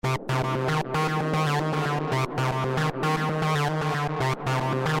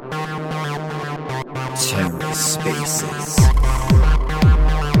TerraSpaces.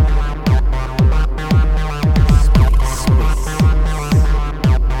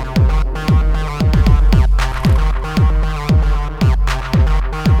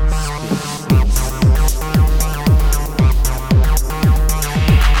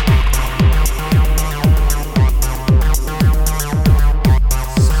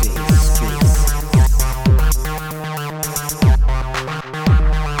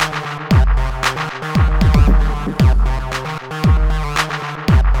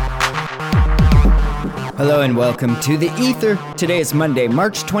 Hello and welcome to The Ether. Today is Monday,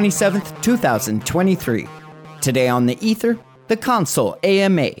 March 27th, 2023. Today on The Ether, the console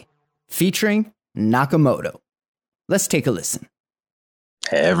AMA, featuring Nakamoto. Let's take a listen.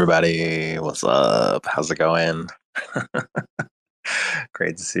 Hey everybody, what's up? How's it going?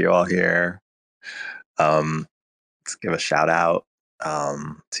 Great to see you all here. Let's give a shout out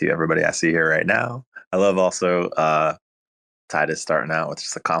to everybody I see here right now. I love also Titus starting out with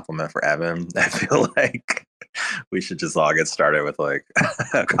just a compliment for Evan. I feel like we should just all get started with like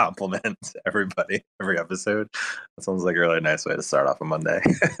a compliment to everybody every episode. That sounds like a really nice way to start off a Monday.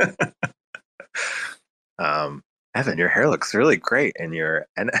 Evan, your hair looks really great in your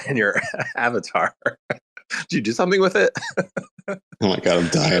avatar. Did you do something with it? Oh my god, I'm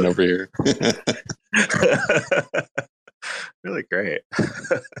dying over here. Really great.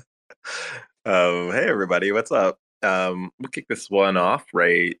 Hey everybody, what's up? We'll kick this one off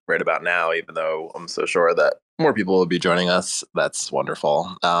right about now, even though I'm so sure that more people will be joining us. That's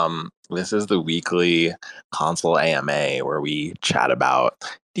wonderful. This is the weekly console AMA where we chat about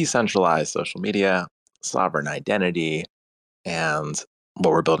decentralized social media, sovereign identity, and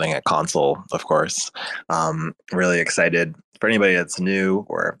what we're building at Console, of course. Really excited for anybody that's new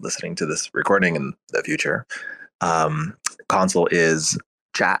or listening to this recording in the future. Console is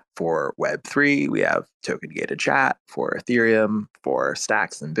chat for Web3. We have token gated chat for Ethereum, for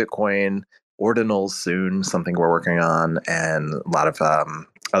stacks and Bitcoin, ordinals soon, something we're working on, and a lot of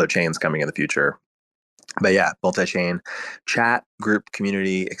other chains coming in the future. But yeah, multi-chain chat, group,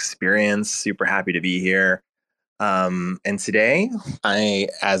 community experience. Super happy to be here. And today, I,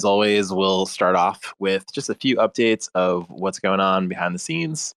 as always, will start off with just a few updates of what's going on behind the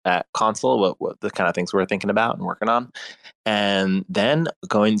scenes at Console, what the kind of things we're thinking about and working on. And then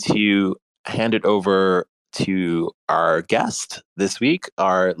going to hand it over to our guest this week,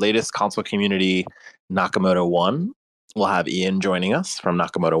 our latest Console community, Nakamoto1. We'll have Ian joining us from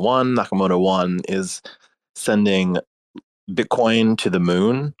Nakamoto1. Nakamoto1 is sending Bitcoin to the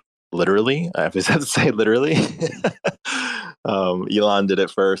moon. Literally, I always have to say literally. Elon did it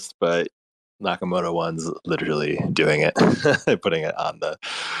first, but Nakamoto1's literally doing it, putting it on the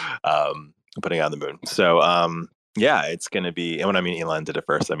moon. So yeah, it's going to be. And when I mean Elon did it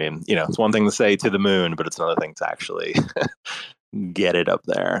first, I mean, it's one thing to say to the moon, but it's another thing to actually get it up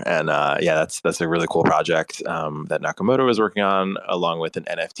there. And yeah, that's a really cool project that Nakamoto is working on, along with an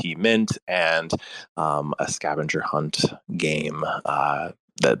NFT mint and a scavenger hunt game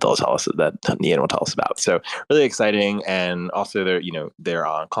that they'll tell us, that Ian will tell us about. So really exciting. And also they're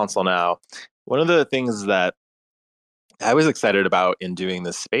on Console now. One of the things that I was excited about in doing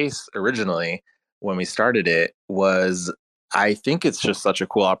this space originally when we started it was, I think it's just such a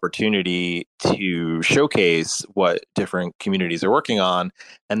cool opportunity to showcase what different communities are working on,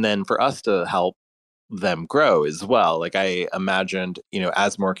 and then for us to help them grow as well. Like I imagined,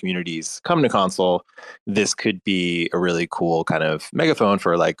 as more communities come to Console, this could be a really cool kind of megaphone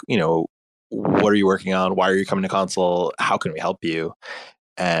for like, what are you working on? Why are you coming to Console? How can we help you?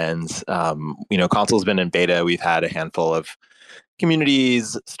 And, Console's been in beta. We've had a handful of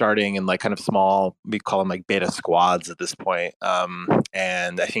communities starting in like kind of small, we call them like beta squads at this point.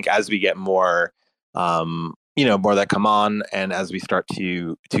 And I think as we get more, more that come on, and as we start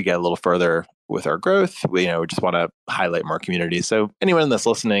to get a little further with our growth, we just want to highlight more communities. So anyone that's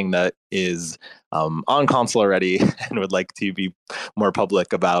listening that is on Console already and would like to be more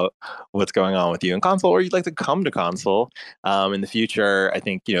public about what's going on with you in Console, or you'd like to come to Console in the future, I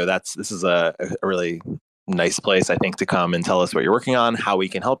think this is a really nice place, I think, to come and tell us what you're working on, how we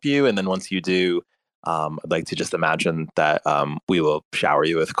can help you. And then once you do, I'd like to just imagine that we will shower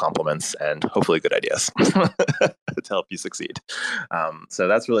you with compliments and hopefully good ideas to help you succeed. So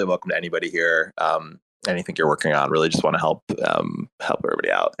that's really welcome to anybody here. Anything you're working on, really just want to help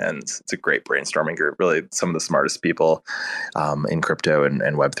everybody out. And it's a great brainstorming group. Really, some of the smartest people in crypto and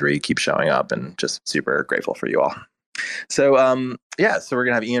Web3 keep showing up, and just super grateful for you all. So so we're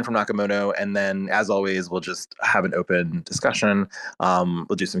gonna have Ian from Nakamoto, and then as always, we'll just have an open discussion. We'll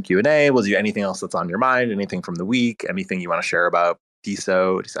do some Q&A. We'll do anything else that's on your mind, anything from the week, anything you want to share about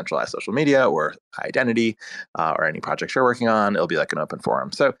DSO, decentralized social media, or identity, or any projects you're working on. It'll be like an open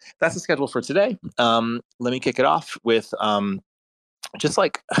forum. So that's the schedule for today. Let me kick it off with just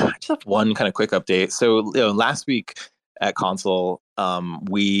have one kind of quick update. So last week at Console,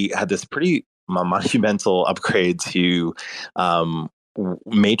 we had this pretty monumental upgrade to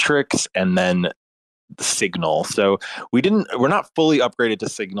Matrix and then Signal. So we're not fully upgraded to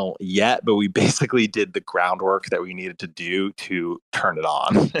Signal yet, but we basically did the groundwork that we needed to do to turn it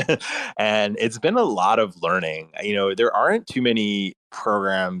on. And it's been a lot of learning. There aren't too many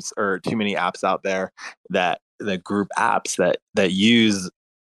programs or too many apps out there that the group apps that use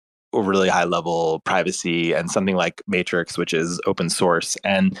really high level privacy and something like Matrix, which is open source.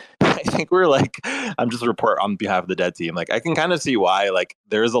 And I think I'm just a report on behalf of the dead team. I can kind of see why,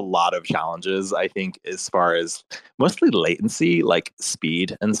 there's a lot of challenges, I think, as far as mostly latency, like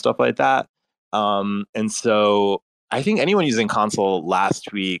speed and stuff like that. And so I think anyone using Console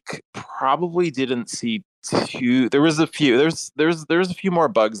last week probably didn't see there's a few more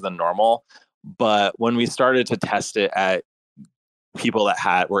bugs than normal. But when we started to test it at people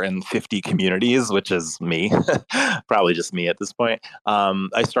that were in 50 communities, which is me, probably just me at this point,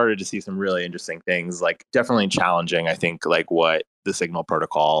 I started to see some really interesting things, definitely challenging, I think, what the Signal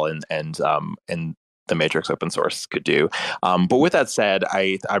protocol and the Matrix open source could do. But with that said,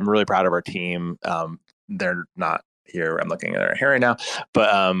 I'm really proud of our team. They're not here. I'm looking at their hair right now,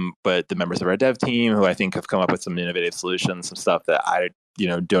 but the members of our dev team, who I think have come up with some innovative solutions, some stuff that I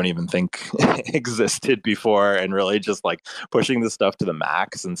don't even think existed before, and really just pushing this stuff to the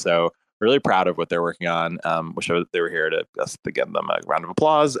max. And so really proud of what they're working on. Wish they were here to give them a round of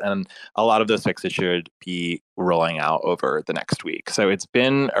applause. And a lot of those fixes should be rolling out over the next week. So it's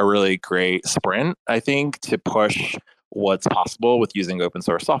been a really great sprint, I think, to push what's possible with using open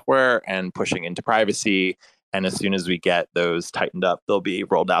source software and pushing into privacy. And as soon as we get those tightened up, they'll be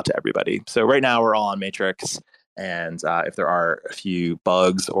rolled out to everybody. So right now we're all on Matrix. And if there are a few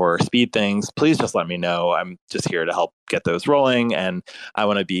bugs or speed things, please just let me know. I'm just here to help get those rolling. And I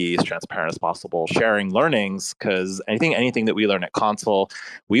want to be as transparent as possible, sharing learnings, because I think anything that we learn at Console,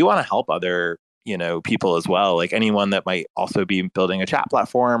 we want to help other people as well. Like anyone that might also be building a chat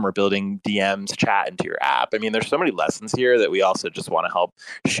platform or building DMs chat into your app. I mean, there's so many lessons here that we also just want to help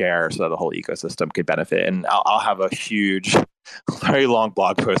share so that the whole ecosystem could benefit. And I'll have a huge, very long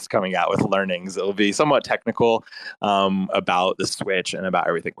blog post coming out with learnings. It'll be somewhat technical about the switch and about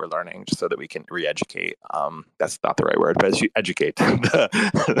everything we're learning, just so that we can re-educate. That's not the right word, but educate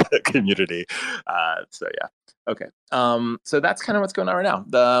the community. So yeah. Okay. So that's kind of what's going on right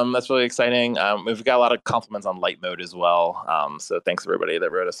now. That's really exciting. We've got a lot of compliments on light mode as well. So thanks everybody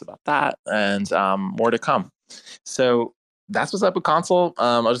that wrote us about that, and more to come. So that's what's up with Console.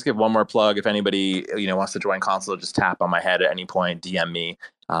 I'll just give one more plug. If anybody wants to join Console, just tap on my head at any point, DM me.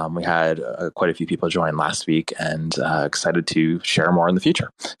 We had quite a few people join last week, and excited to share more in the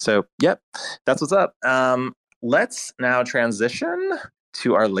future. So yep, that's what's up. Let's now transition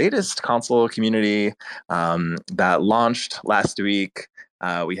to our latest Console community that launched last week.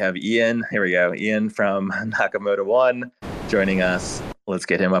 We have Ian. Here we go. Ian from Nakamoto1 joining us. Let's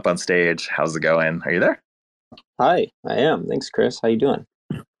get him up on stage. How's it going? Are you there? Hi, I am. Thanks, Chris. How you doing?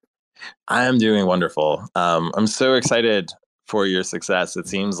 I am doing wonderful. I'm so excited for your success. It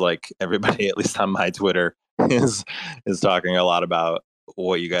seems like everybody, at least on my Twitter, is talking a lot about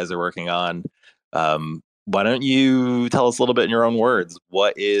what you guys are working on. Why don't you tell us a little bit in your own words?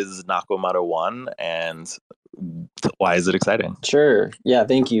 What is Nakamoto1 and why is it exciting? Sure. Yeah,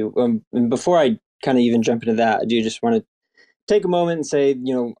 thank you. And before I kind of even jump into that, I do just want to take a moment and say,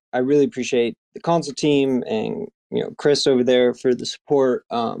 I really appreciate the Console team and, Chris over there for the support.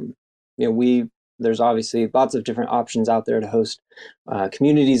 There's obviously lots of different options out there to host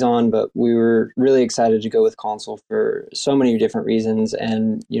communities on, but we were really excited to go with Console for so many different reasons.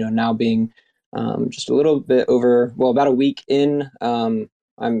 And, now being just a little bit over, about a week in,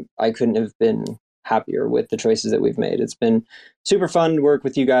 I couldn't have been happier with the choices that we've made. It's been super fun to work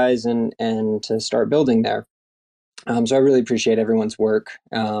with you guys and to start building there. So I really appreciate everyone's work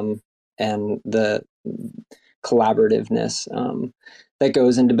and the collaborativeness that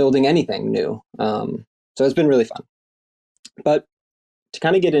goes into building anything new. So it's been really fun. But to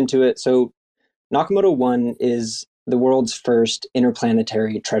kind of get into it, so Nakamoto1 is the world's first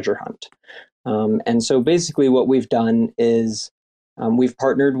interplanetary treasure hunt. And so basically what we've done is we've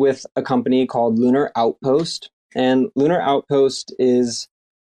partnered with a company called Lunar Outpost. And Lunar Outpost is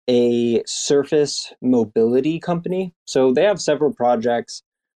a surface mobility company. So they have several projects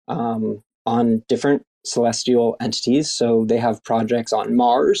on different celestial entities. So they have projects on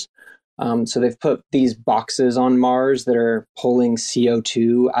Mars. So they've put these boxes on Mars that are pulling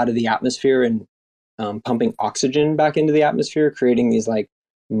CO2 out of the atmosphere and pumping oxygen back into the atmosphere, creating these like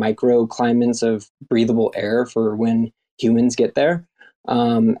microclimates of breathable air for when humans get there.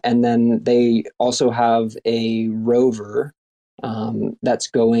 And then they also have a rover that's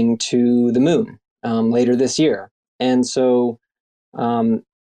going to the moon later this year. And so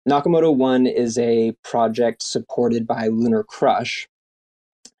Nakamoto1 is a project supported by Lunar Crush.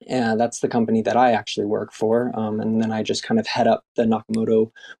 And that's the company that I actually work for. And then I just kind of head up the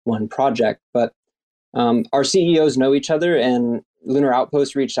Nakamoto1 project. But our CEOs know each other, and Lunar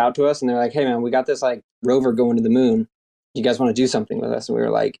Outpost reached out to us and they're like, hey man, we got this like rover going to the moon. You guys want to do something with us? And we were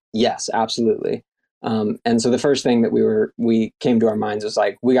like, yes, absolutely. And so the first thing that we came to our minds was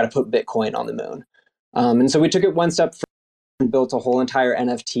like, we got to put Bitcoin on the moon. And so we took it one step further and built a whole entire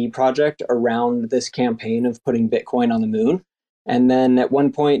NFT project around this campaign of putting Bitcoin on the moon. And then at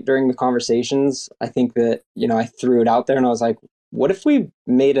one point during the conversations, I think that, I threw it out there and I was like, what if we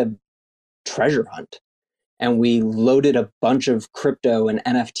made a treasure hunt and we loaded a bunch of crypto and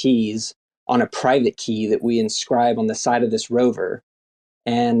NFTs on a private key that we inscribe on the side of this rover,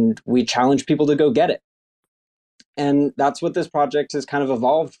 and we challenge people to go get it. And that's what this project has kind of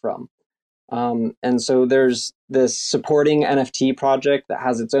evolved from. And so there's this supporting NFT project that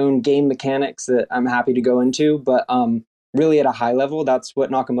has its own game mechanics that I'm happy to go into, but really at a high level, that's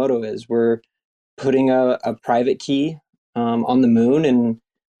what Nakamoto is. We're putting a private key on the moon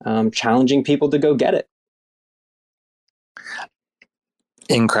and challenging people to go get it.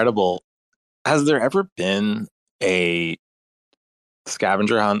 Incredible. Has there ever been a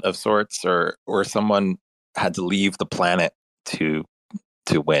scavenger hunt of sorts, or someone had to leave the planet to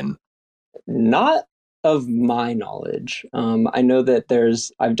win? Not of my knowledge. I know that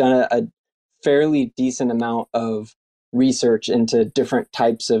I've done a fairly decent amount of research into different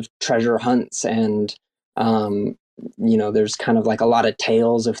types of treasure hunts, and there's kind of like a lot of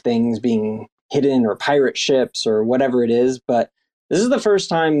tales of things being hidden or pirate ships or whatever it is. But this is the first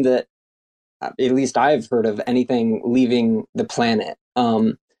time that at least I've heard of anything leaving the planet.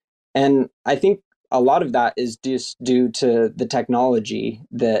 And I think a lot of that is just due to the technology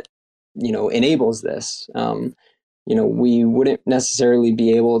that, enables this. We wouldn't necessarily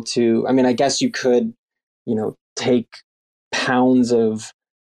be able to, I guess you could, take pounds of,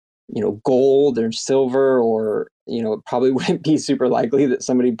 gold or silver, or, it probably wouldn't be super likely that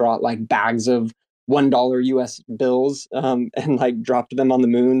somebody brought like bags of $1 US bills and like dropped them on the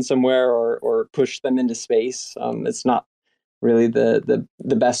moon somewhere, or pushed them into space. It's not really the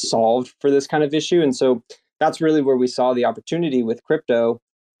best solved for this kind of issue. And so that's really where we saw the opportunity with crypto,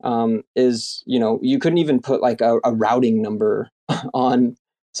 is, you couldn't even put like a routing number on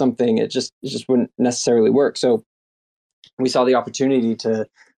something. It just wouldn't necessarily work. So we saw the opportunity to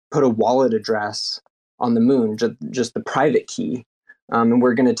put a wallet address on the moon, just the private key. And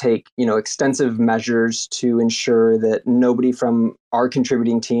we're going to take, extensive measures to ensure that nobody from our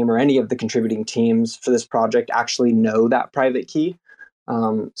contributing team or any of the contributing teams for this project actually know that private key.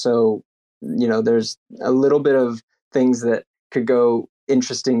 So, there's a little bit of things that could go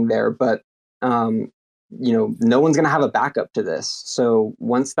interesting there, but, no one's going to have a backup to this. So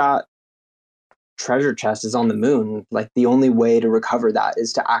once that treasure chest is on the moon, like the only way to recover that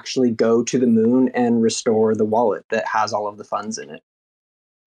is to actually go to the moon and restore the wallet that has all of the funds in it.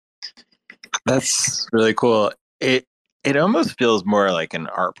 That's really cool. It almost feels more like an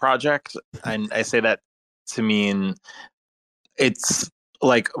art project, and I say that to mean it's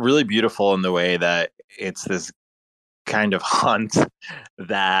like really beautiful in the way that it's this kind of hunt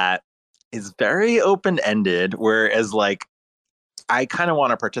that is very open-ended, whereas like I kind of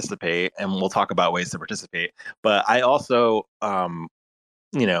want to participate, and we'll talk about ways to participate, but I also I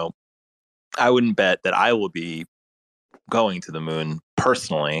wouldn't bet that I will be going to the moon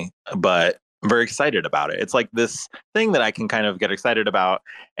personally, but I'm very excited about it. It's like this thing that I can kind of get excited about,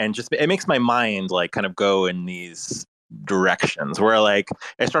 and just it makes my mind like kind of go in these directions where like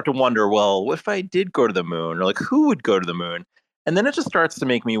I start to wonder, well, what if I did go to the moon, or like who would go to the moon? And then it just starts to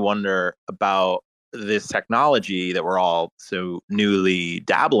make me wonder about this technology that we're all so newly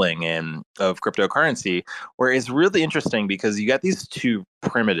dabbling in of cryptocurrency, where it's really interesting because you got these two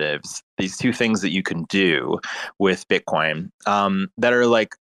primitives, these two things that you can do with Bitcoin, that are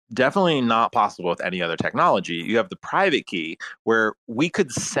like definitely not possible with any other technology. You have the private key where we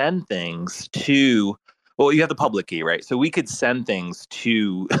could send things to, well, you have the public key, right? So we could send things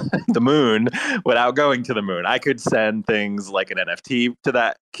to the moon without going to the moon. I could send things like an NFT to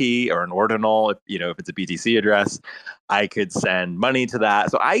that key or an ordinal, if it's a BTC address. I could send money to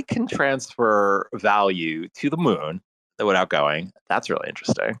that. So I can transfer value to the moon without going. That's really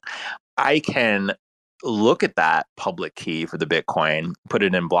interesting. I can look at that public key for the Bitcoin, put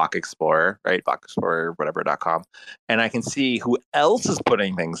it in Block Explorer, right? Block Explorer, whatever.com. And I can see who else is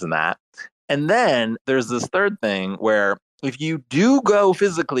putting things in that. And then there's this third thing where if you do go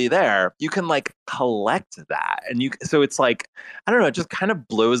physically there, you can like collect that. So it's like, I don't know, it just kind of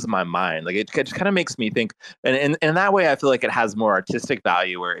blows my mind. Like it just kind of makes me think, and in that way, I feel like it has more artistic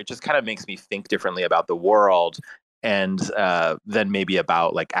value where it just kind of makes me think differently about the world and then maybe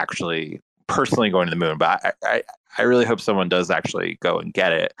about like actually personally going to the moon. But I really hope someone does actually go and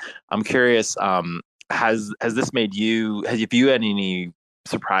get it. I'm curious, has this made you, have you had any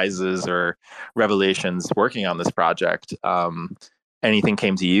surprises or revelations working on this project? Anything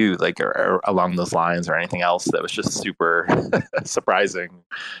came to you like or along those lines, or anything else that was just super surprising?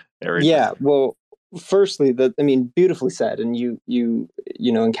 Yeah, well, firstly, beautifully said, and you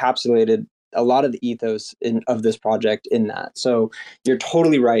encapsulated a lot of the ethos of this project in that. So you're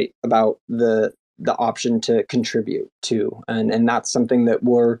totally right about the option to contribute to, and that's something that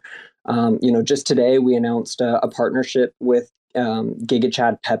we're, just today we announced a partnership with Giga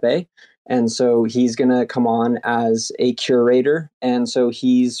Chad Pepe. And so he's going to come on as a curator. And so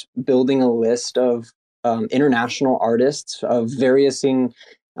he's building a list of international artists of various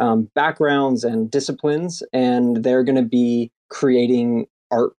backgrounds and disciplines, and they're going to be creating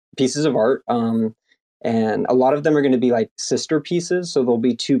pieces of art. And a lot of them are going to be like sister pieces. So there'll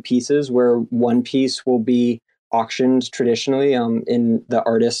be two pieces where one piece will be auctioned traditionally in the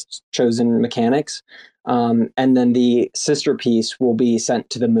artist's chosen mechanics. And then the sister piece will be sent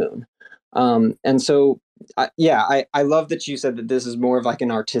to the moon. And so, I love that you said that this is more of like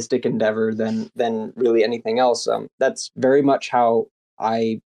an artistic endeavor than really anything else. That's very much how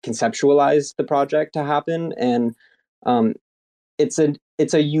I conceptualized the project to happen. And it's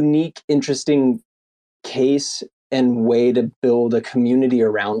a unique, interesting case and way to build a community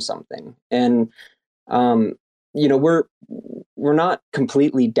around something. And we're not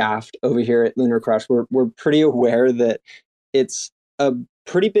completely daft over here at Lunar Crush. We're pretty aware that it's a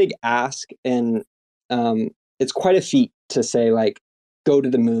pretty big ask, and it's quite a feat to say like go to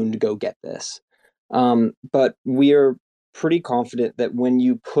the moon to go get this. But we are pretty confident that when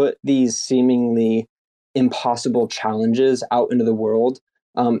you put these seemingly impossible challenges out into the world,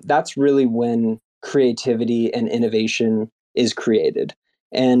 that's really when creativity and innovation is created.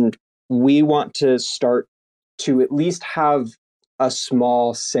 And we want to start to at least have a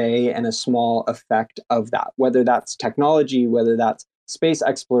small say and a small effect of that, whether that's technology, whether that's space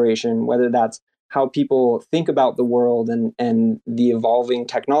exploration, whether that's how people think about the world and the evolving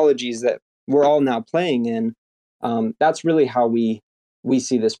technologies that we're all now playing in. That's really how we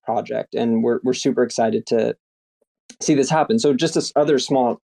see this project, and we're super excited to see this happen. So just this other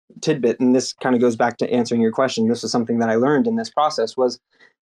small tidbit, and this kind of goes back to answering your question. This was something that I learned in this process, was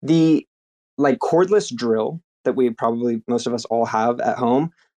the like cordless drill that we probably most of us all have at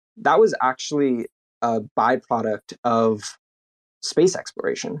home. That was actually a byproduct of space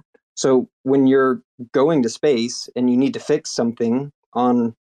exploration. So when you're going to space and you need to fix something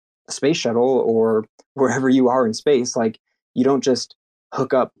on a space shuttle or wherever you are in space, like you don't just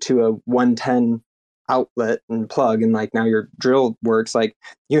hook up to a 110 outlet and plug and like now your drill works. Like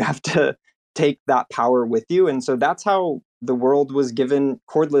you have to take that power with you. And so that's how the world was given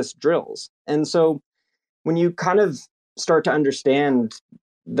cordless drills. And so when you kind of start to understand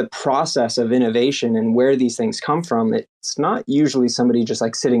the process of innovation and where these things come from, it's not usually somebody just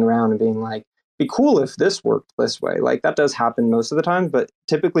like sitting around and being like, be cool if this worked this way. Like that does happen most of the time, but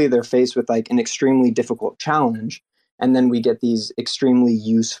typically they're faced with like an extremely difficult challenge. And then we get these extremely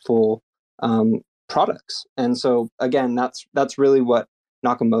useful products. And so again, that's really what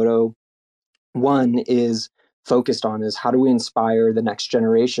Nakamoto1 is focused on, is how do we inspire the next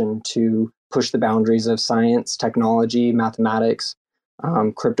generation to push the boundaries of science, technology, mathematics,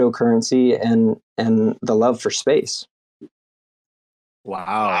 cryptocurrency, and the love for space.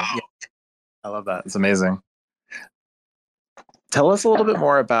 Wow. Yeah, I love that. It's amazing. Tell us a little bit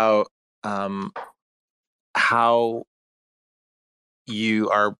more about how you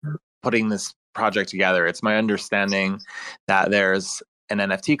are putting this project together. It's my understanding that there's an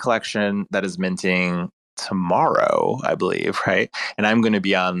NFT collection that is minting tomorrow, I believe, right? And I'm going to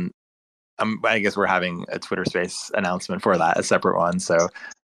be on, I guess we're having a Twitter Space announcement for that, a separate one. So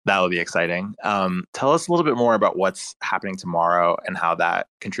that will be exciting. Tell us a little bit more about what's happening tomorrow and how that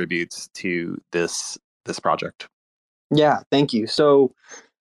contributes to this this project. Yeah, thank you. So,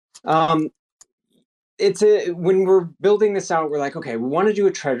 when we're building this out, we're like, okay, we want to do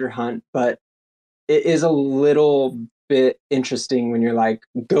a treasure hunt, but it is a little bit interesting when you're like,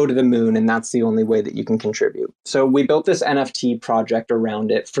 go to the moon, and that's the only way that you can contribute. So we built this NFT project around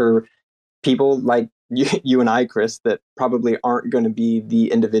it for people like you and I, Chris, that probably aren't going to be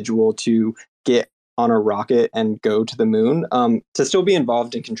the individual to get on a rocket and go to the moon, to still be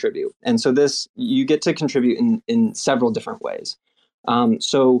involved and contribute. And so you get to contribute in several different ways.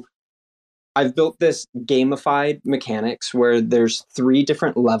 So I've built this gamified mechanics where there's 3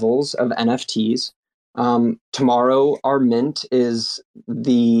 different levels of NFTs. Tomorrow, our mint is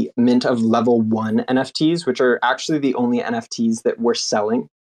the mint of level 1 NFTs, which are actually the only NFTs that we're selling.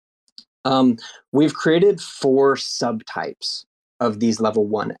 We've created 4 subtypes of these level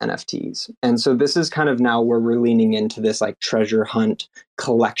 1 NFTs. And so this is kind of now where we're leaning into this like treasure hunt,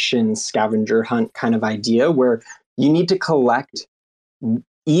 collection, scavenger hunt kind of idea where you need to collect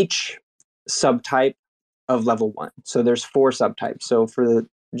each subtype of level 1. So there's 4 subtypes. So for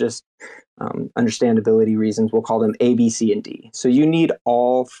just understandability reasons, we'll call them A, B, C, and D. So you need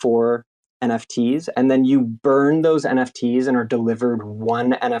all 4 NFTs, and then you burn those NFTs and are delivered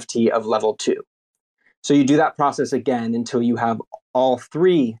 1 NFT of level 2. So you do that process again until you have all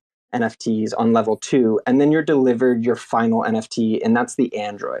 3 NFTs on level 2, and then you're delivered your final NFT, and that's the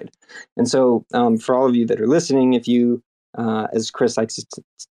Android. And so for all of you that are listening, if you, as Chris likes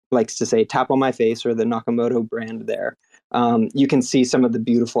to say, tap on my face or the Nakamoto brand there, you can see some of the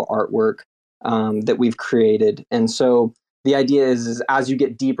beautiful artwork that we've created. And so the idea is as you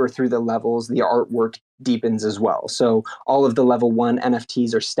get deeper through the levels, the artwork deepens as well. So all of the level 1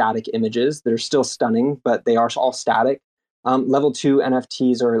 NFTs are static images. They're still stunning, but they are all static. Level 2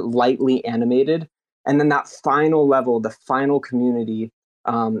 NFTs are lightly animated. And then that final level, the final community,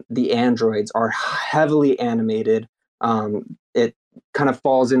 the androids are heavily animated. It kind of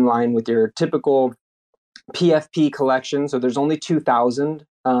falls in line with your typical PFP collection. So there's only 2,000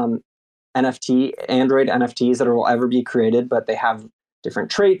 Android NFTs that will ever be created, but they have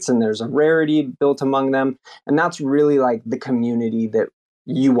different traits and there's a rarity built among them. And that's really like the community that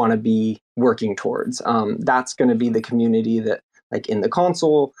you want to be working towards. That's going to be the community that, like in the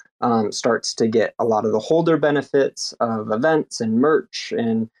console, starts to get a lot of the holder benefits of events and merch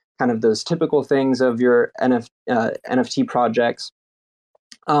and kind of those typical things of your NFT projects.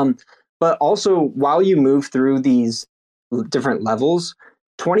 But also, while you move through these different levels,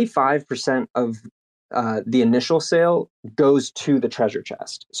 25% of the initial sale goes to the treasure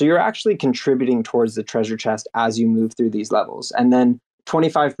chest. So you're actually contributing towards the treasure chest as you move through these levels. And then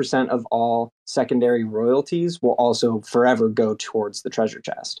 25% of all secondary royalties will also forever go towards the treasure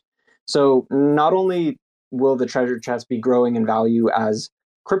chest. So not only will the treasure chest be growing in value as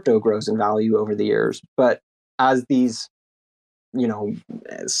crypto grows in value over the years, but as these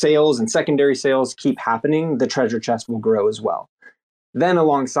sales and secondary sales keep happening, the treasure chest will grow as well. Then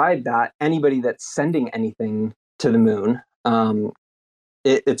alongside that, anybody that's sending anything to the moon,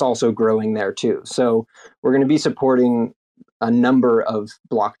 it's also growing there too. So we're going to be supporting a number of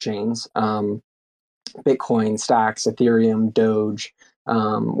blockchains, Bitcoin, Stacks, Ethereum, Doge.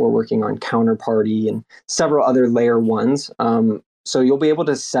 We're working on Counterparty and several other layer 1s. So you'll be able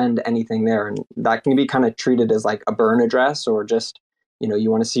to send anything there, and that can be kind of treated as like a burn address, or just, you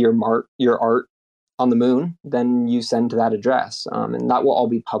want to see your art on the moon, then you send to that address, and that will all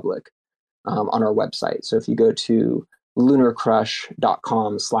be public on our website. So if you go to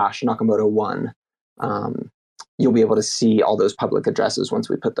lunarcrush.com/Nakamoto1, you'll be able to see all those public addresses once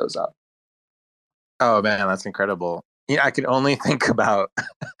we put those up. Oh man, that's incredible. I can only think about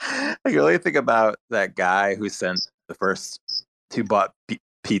that guy who bought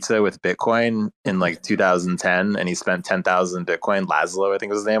pizza with Bitcoin in like 2010, and he spent 10,000 Bitcoin. Laszlo, I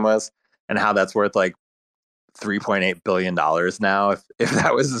think his name was, and how that's worth like $3.8 billion now. If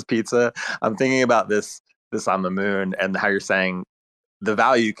that was his pizza, I'm thinking about this on the moon, and how you're saying the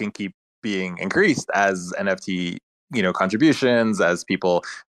value can keep being increased as NFT, contributions, as people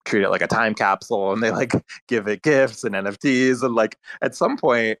treat it like a time capsule and they like give it gifts and NFTs, and like at some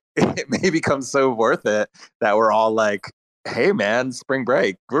point it may become so worth it that we're all like, hey man, spring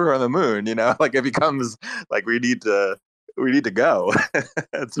break, we're on the moon, like it becomes like we need to go.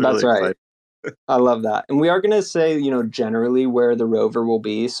 That's really right. I love that. And we are going to say, generally where the rover will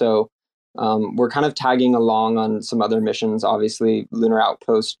be. So we're kind of tagging along on some other missions. Obviously, Lunar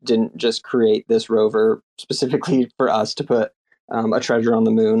Outpost didn't just create this rover specifically for us to put a treasure on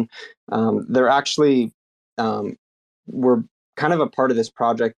the moon. They're actually, we're kind of a part of this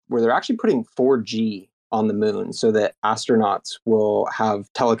project where they're actually putting 4G on the moon so that astronauts will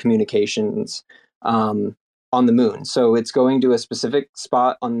have telecommunications on the moon. So it's going to a specific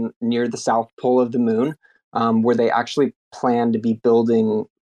spot on near the south pole of the moon, where they actually plan to be building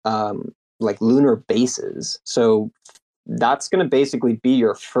like lunar bases. So that's going to basically be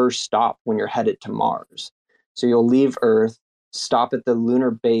your first stop when you're headed to Mars. So you'll leave Earth, stop at the lunar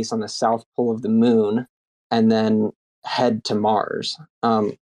base on the south pole of the moon, and then head to Mars,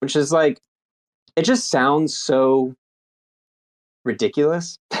 which is like, it just sounds so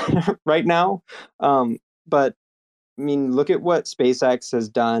ridiculous right now. But I mean, look at what SpaceX has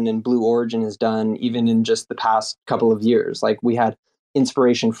done and Blue Origin has done, even in just the past couple of years. Like we had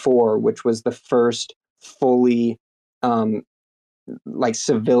Inspiration 4, which was the first fully like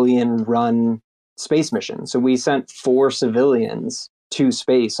civilian run space mission. So we sent 4 civilians to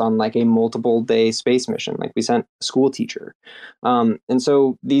space on like a multiple day space mission. Like we sent a school teacher. And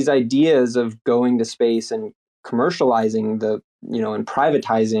so these ideas of going to space and commercializing the, and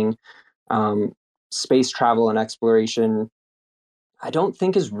privatizing space travel and exploration, I don't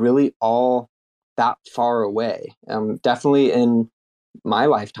think is really all that far away. Definitely in my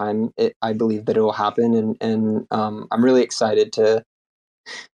lifetime, I believe that it will happen, and I'm really excited to,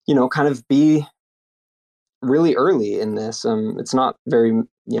 kind of be really early in this. It's not very,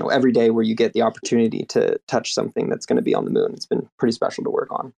 every day where you get the opportunity to touch something that's going to be on the moon. It's been pretty special to work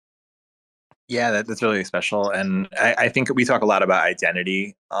on. Yeah, that's really special, and I think we talk a lot about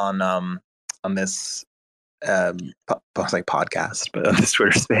identity on this like podcast, but on this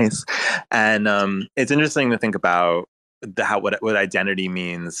Twitter space, and it's interesting to think about what identity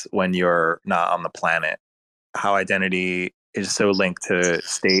means when you're not on the planet. How identity is so linked to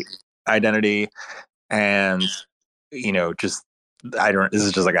state identity, and just this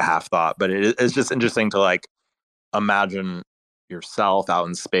is just like a half thought, but it's just interesting to like imagine yourself out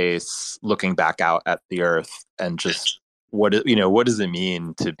in space looking back out at the Earth, and just what does it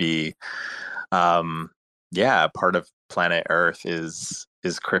mean to be part of planet Earth? Is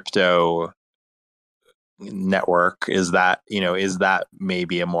crypto network, is that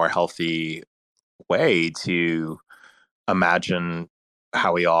maybe a more healthy way to imagine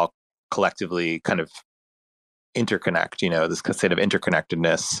how we all collectively kind of interconnect, this state of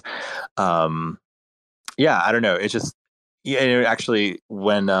interconnectedness. I don't know. It's just, actually,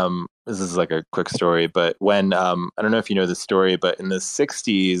 when this is like a quick story, but when I don't know if you know this story, but in the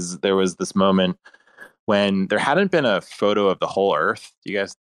 60s there was this moment when there hadn't been a photo of the whole Earth. Do you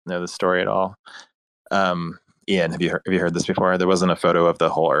guys know the story at all? Ian, have you heard this before? There wasn't a photo of the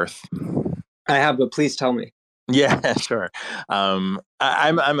whole Earth. I have, but please tell me. Yeah, sure. I'm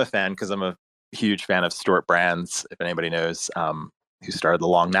a fan because I'm a huge fan of Stuart Brands, if anybody knows, who started the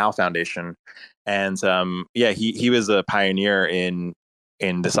Long Now Foundation, and he was a pioneer in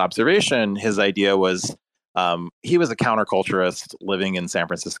this observation. His idea was, he was a counterculturist living in San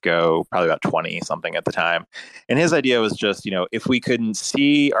Francisco, probably about 20 something at the time, and his idea was just, if we couldn't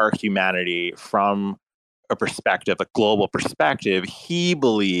see our humanity from a perspective, a global perspective, he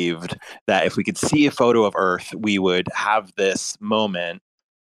believed that if we could see a photo of Earth, we would have this moment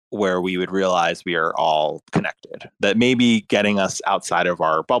where we would realize we are all connected. That maybe getting us outside of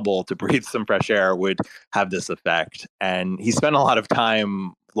our bubble to breathe some fresh air would have this effect. And he spent a lot of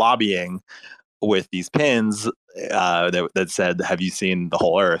time lobbying with these pins that said, "Have you seen the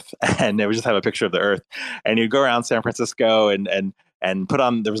whole Earth?" And they would just have a picture of the Earth. And you'd go around San Francisco and put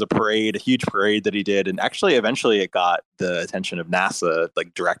on, there was a huge parade that he did. And actually, eventually it got the attention of NASA,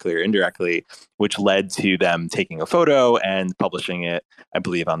 like directly or indirectly, which led to them taking a photo and publishing it, I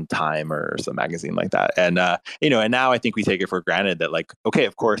believe, on Time or some magazine like that. And, and now I think we take it for granted that, like, okay,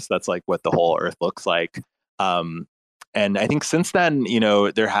 of course, that's like what the whole Earth looks like. And I think since then,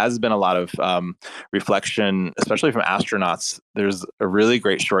 there has been a lot of reflection, especially from astronauts. There's a really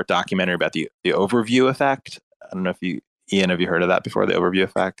great short documentary about the overview effect. I don't know if Ian, have you heard of that before? The overview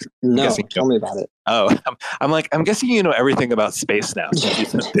effect? No, tell me about it. Oh, I'm guessing you know everything about space now since you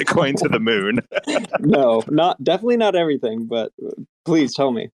sent Bitcoin to the moon. No, definitely not everything, but please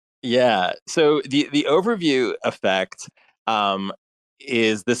tell me. Yeah. So the overview effect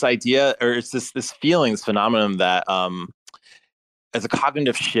is this idea, or it's this feeling, this phenomenon that as a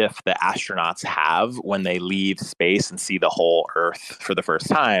cognitive shift that astronauts have when they leave space and see the whole Earth for the first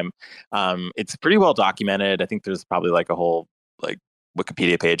time. It's pretty well documented. I think there's probably like a whole like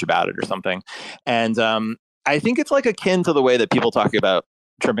Wikipedia page about it or something. And I think it's like akin to the way that people talk about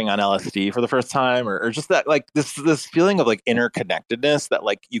tripping on LSD for the first time, or just that like this feeling of like interconnectedness that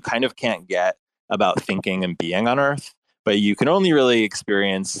like you kind of can't get about thinking and being on Earth, but you can only really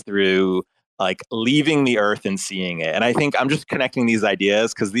experience through like leaving the earth and seeing it. And I think I'm just connecting these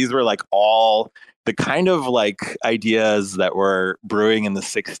ideas because these were like all the kind of like ideas that were brewing in the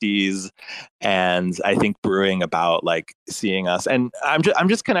 60s, and I think brewing about like seeing us. And I'm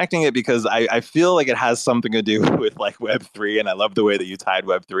just connecting it because I feel like it has something to do with like Web3, and I love the way that you tied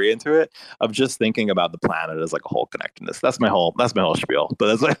Web3 into it, of just thinking about the planet as like a whole connectedness. That's my whole spiel. But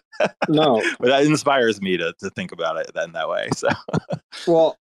that's like No, but that inspires me to think about it in that way. So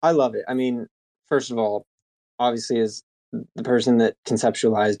well, I love it. I mean, first of all, obviously, as the person that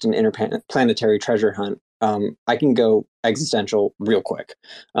conceptualized an interplanetary treasure hunt, I can go existential real quick.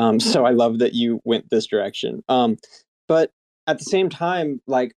 So I love that you went this direction. But at the same time,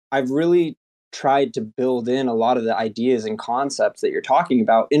 like I've really tried to build in a lot of the ideas and concepts that you're talking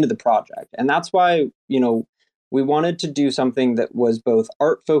about into the project. And that's why, we wanted to do something that was both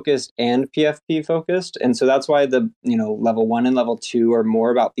art focused and PFP focused. And so that's why the, level 1 and level 2 are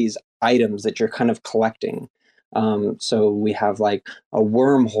more about these items that you're kind of collecting. So we have like a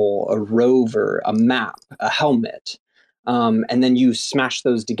wormhole, a rover, a map, a helmet. And then you smash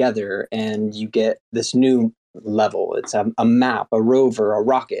those together and you get this new level. It's a map, a rover, a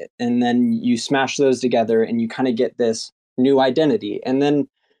rocket. And then you smash those together and you kind of get this new identity. And then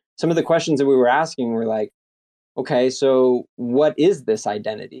some of the questions that we were asking were like, okay, so what is this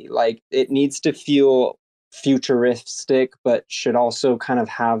identity? Like it needs to feel futuristic, but should also kind of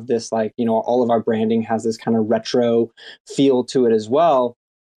have this like, all of our branding has this kind of retro feel to it as well.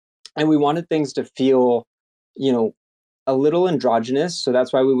 And we wanted things to feel, a little androgynous. So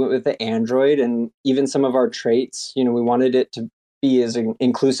that's why we went with the android, and even some of our traits, we wanted it to be as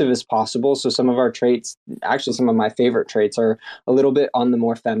inclusive as possible. So some of our traits, actually some of my favorite traits, are a little bit on the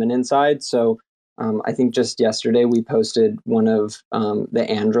more feminine side. So I think just yesterday we posted one of the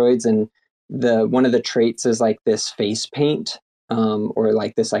androids, and one of the traits is like this face paint, or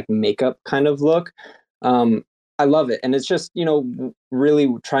like this like makeup kind of look. I love it, and it's just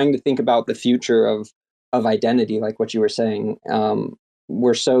really trying to think about the future of identity, like what you were saying.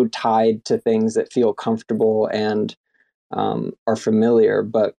 We're so tied to things that feel comfortable and are familiar,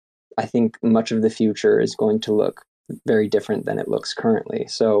 but I think much of the future is going to look very different than it looks currently.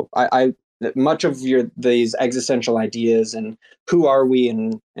 So I much of these existential ideas and who are we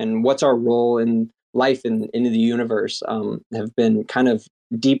and what's our role in life and in the universe have been kind of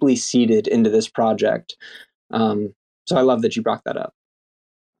deeply seated into this project. So I love that you brought that up.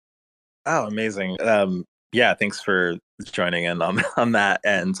 oh, amazing. Yeah, thanks for joining in on that.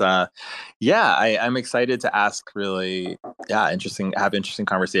 And I'm excited to ask really, have interesting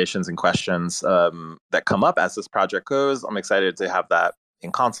conversations and questions that come up as this project goes. I'm excited to have that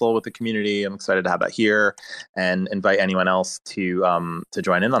in console with the community. I'm excited to have that here and invite anyone else to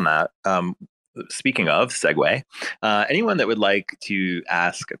join in on that. Speaking of segue, anyone that would like to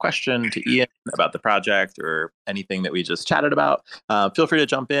ask a question to Ian about the project or anything that we just chatted about, feel free to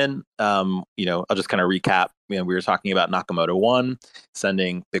jump in. I'll just kind of recap. We were talking about Nakamoto1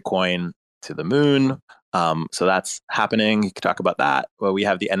 sending Bitcoin to the moon. So that's happening. You could talk about that. Well, we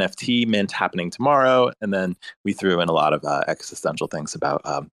have the NFT mint happening tomorrow, and then we threw in a lot of existential things about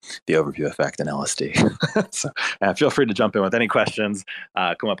the overview effect and LSD. So feel free to jump in with any questions.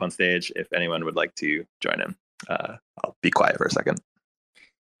 Come up on stage if anyone would like to join in. I'll be quiet for a second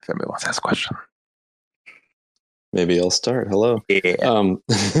if anybody wants to ask a question. Maybe I'll start. Hello. Yeah.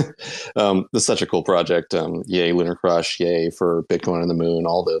 This is such a cool project. Yay, Lunar Crush. Yay for Bitcoin and the moon.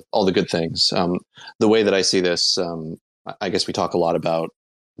 All the good things. The way that I see this, I guess we talk a lot about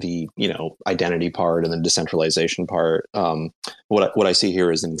the identity part and the decentralization part. What I see here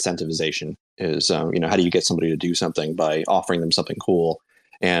is incentivization. Is how do you get somebody to do something by offering them something cool?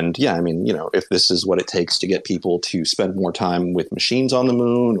 And if this is what it takes to get people to spend more time with machines on the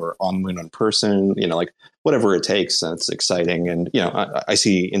moon or on the moon in person, like whatever it takes, that's exciting. And, I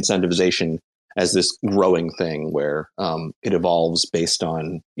see incentivization as this growing thing where it evolves based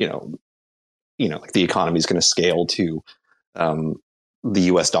on, like the economy is going to scale to the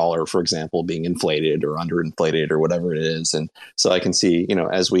US dollar, for example, being inflated or underinflated or whatever it is. And so I can see,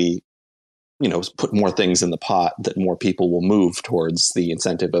 as we put more things in the pot, that more people will move towards the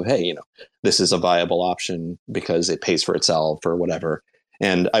incentive of, hey, this is a viable option because it pays for itself or whatever.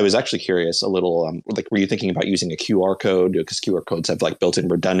 And I was actually curious a little, were you thinking about using a QR code? Because QR codes have like built-in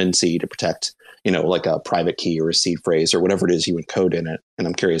redundancy to protect, like a private key or a seed phrase or whatever it is you would code in it. And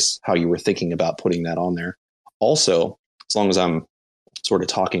I'm curious how you were thinking about putting that on there. Also, as long as I'm sort of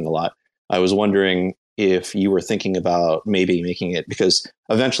talking a lot, I was wondering if you were thinking about maybe making it, because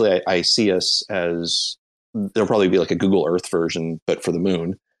eventually I see us as, there'll probably be like a Google Earth version, but for the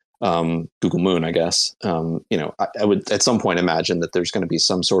moon. Google Moon, I guess. I would at some point imagine that there's going to be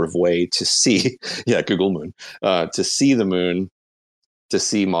some sort of way to see, yeah, Google Moon, to see the moon, to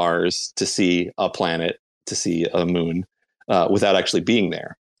see Mars, to see a planet, to see a moon, without actually being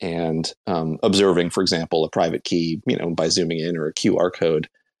there. And observing, for example, a private key, by zooming in, or a QR code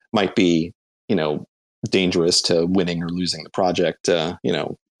might be, dangerous to winning or losing the project,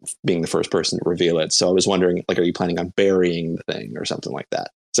 being the first person to reveal it. So I was wondering, are you planning on burying the thing or something like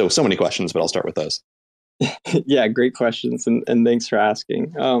that? So many questions, but I'll start with those. Yeah, great questions, and thanks for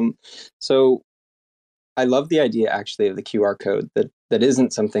asking. So I love the idea actually of the QR code. That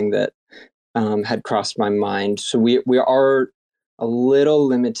isn't something that had crossed my mind. So we are a little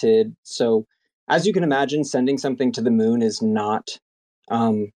limited. So as you can imagine, sending something to the moon is not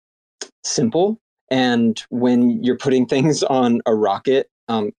simple. And when you're putting things on a rocket,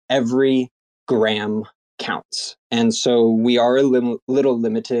 every gram counts. And so we are a little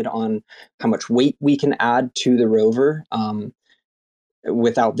limited on how much weight we can add to the rover,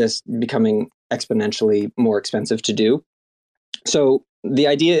 without this becoming exponentially more expensive to do. So the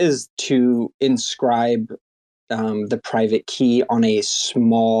idea is to inscribe the private key on a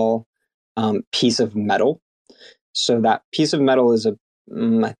small piece of metal. So that piece of metal is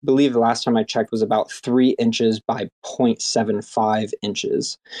I believe the last time I checked was about 3 inches by 0.75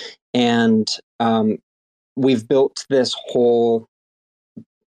 inches. And we've built this whole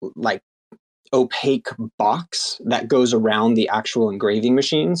opaque box that goes around the actual engraving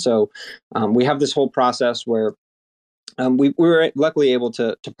machine. So we have this whole process where we were luckily able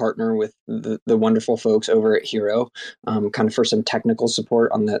to partner with the wonderful folks over at Hero, kind of for some technical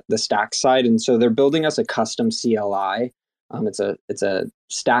support on the Stax side. And so they're building us a custom CLI. It's a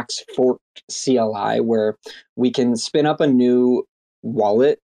Stax forked CLI where we can spin up a new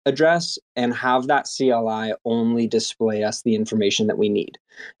wallet address and have that CLI only display us the information that we need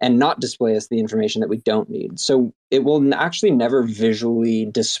and not display us the information that we don't need. So it will actually never visually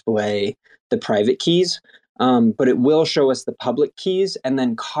display the private keys, but it will show us the public keys and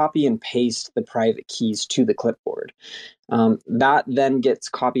then copy and paste the private keys to the clipboard. That then gets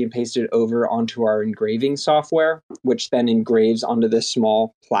copy and pasted over onto our engraving software, which then engraves onto this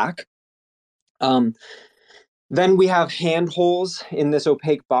small plaque. Then we have handholds in this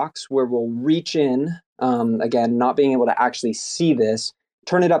opaque box where we'll reach in, again, not being able to actually see this,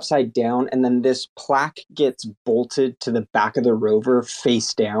 turn it upside down, and then this plaque gets bolted to the back of the rover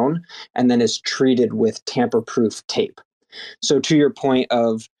face down and then is treated with tamper-proof tape. So to your point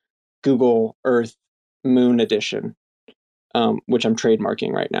of Google Earth Moon Edition, which I'm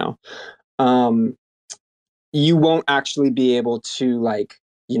trademarking right now, you won't actually be able to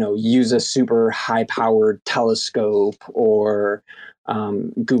use a super high-powered telescope or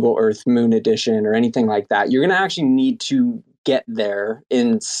Google Earth Moon Edition or anything like that. You're going to actually need to get there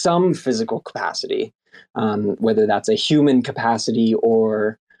in some physical capacity, whether that's a human capacity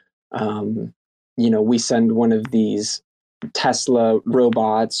or, we send one of these Tesla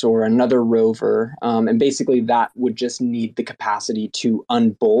robots or another rover. And basically that would just need the capacity to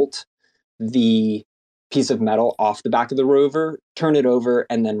unbolt the piece of metal off the back of the rover, turn it over,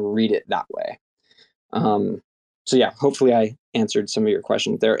 and then read it that way. So yeah, hopefully I answered some of your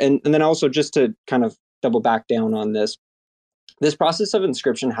questions there. And then also just to kind of double back down on this process of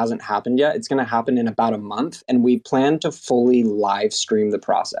inscription hasn't happened yet. It's going to happen in about a month, and we plan to fully live stream the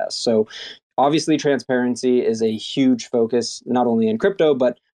process. So obviously transparency is a huge focus, not only in crypto,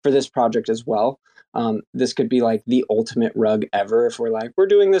 but for this project as well. This could be like the ultimate rug ever if we're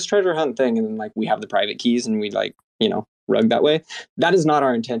doing this treasure hunt thing and then we have the private keys and we rug that way. That is not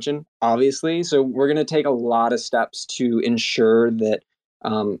our intention, obviously. So we're going to take a lot of steps to ensure that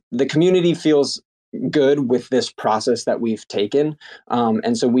the community feels good with this process that we've taken.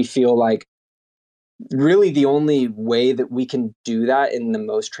 And so we feel like really the only way that we can do that in the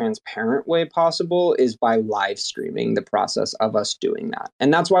most transparent way possible is by live streaming the process of us doing that.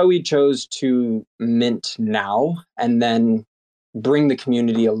 And that's why we chose to mint now and then bring the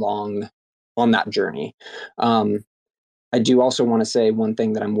community along on that journey. I do also want to say one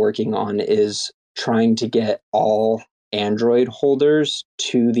thing that I'm working on is trying to get all Android holders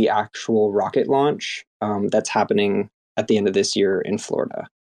to the actual rocket launch that's happening at the end of this year in Florida.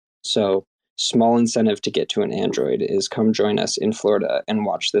 So small incentive to get to an Android is come join us in Florida and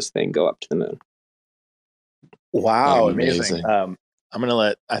watch this thing go up to the moon. Wow, amazing. I'm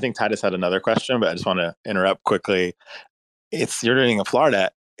going I think Titus had another question, but I just want to interrupt quickly. You're doing in Florida.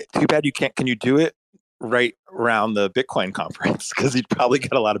 Too bad you can't. Can you do it right around the Bitcoin conference? Because you'd probably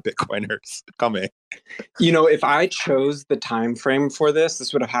get a lot of Bitcoiners coming. If I chose the time frame for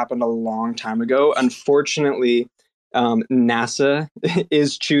this would have happened a long time ago. Unfortunately, NASA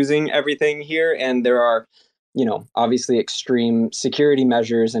is choosing everything here, and there are, obviously extreme security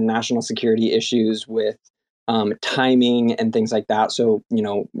measures and national security issues with timing and things like that. So,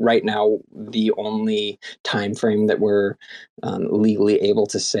 right now, the only time frame that we're legally able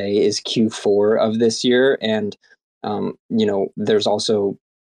to say is Q4 of this year. And, there's also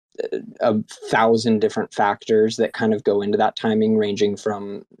 1,000 different factors that kind of go into that timing, ranging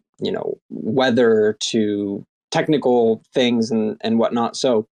from, weather to technical things and whatnot.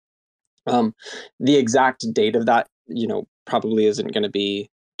 So the exact date of that, probably isn't going to be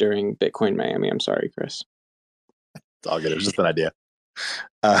during Bitcoin Miami. I'm sorry, Chris. It's all good. It was just an idea.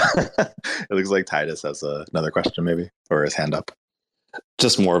 It looks like Titus has another question, maybe, or his hand up.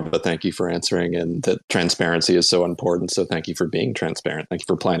 Just more of a thank you for answering, and that transparency is so important. So thank you for being transparent. Thank you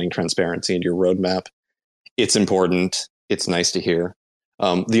for planning transparency into your roadmap. It's important. It's nice to hear.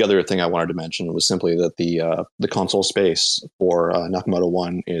 The other thing I wanted to mention was simply that the console space for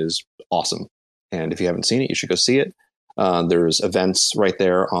Nakamoto1 is awesome. And if you haven't seen it, you should go see it. There's events right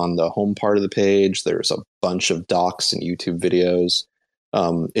there on the home part of the page. There's a bunch of docs and YouTube videos.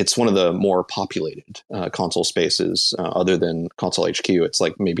 It's one of the more populated console spaces, other than Console HQ. It's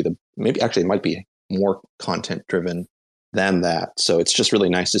like maybe actually it might be more content driven than that. So it's just really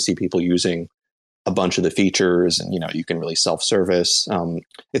nice to see people using a bunch of the features, and you can really self-service.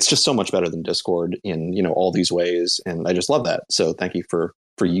 It's just so much better than Discord in all these ways, and I just love that. So thank you for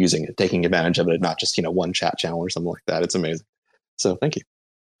using it, taking advantage of it, not just one chat channel or something like that. It's amazing. So thank you.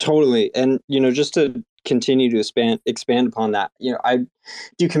 Totally. And just to continue to expand upon that, I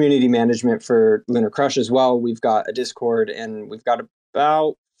do community management for Lunar Crush as well. We've got a Discord, and we've got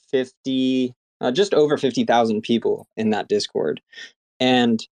about 50, just over 50,000 people in that Discord,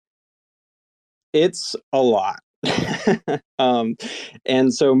 and it's a lot.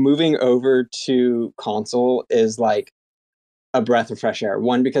 And so moving over to console is like a breath of fresh air.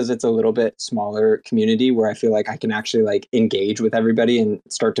 One, because it's a little bit smaller community where I feel like I can actually like engage with everybody and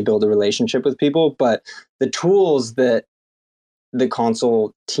start to build a relationship with people. But the tools that the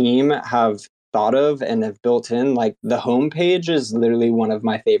console team have thought of and have built in, like the homepage is literally one of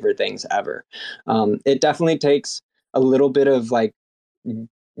my favorite things ever. It definitely takes a little bit of like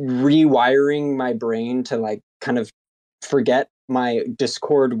rewiring my brain to like kind of forget my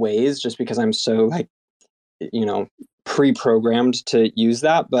Discord ways, just because I'm so like, pre-programmed to use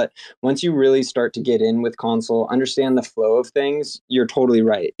that. But once you really start to get in with console, understand the flow of things, you're totally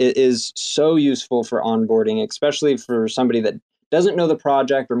right. It is so useful for onboarding, especially for somebody that doesn't know the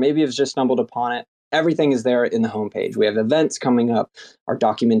project or maybe has just stumbled upon it. Everything is there in the homepage. We have events coming up, our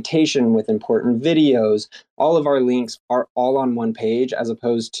documentation with important videos. All of our links are all on one page, as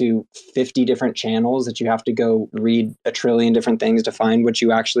opposed to 50 different channels that you have to go read a trillion different things to find what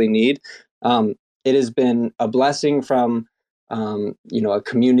you actually need. It has been a blessing from, a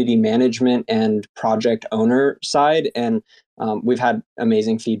community management and project owner side. And we've had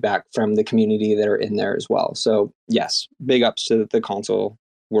amazing feedback from the community that are in there as well. So yes, big ups to the console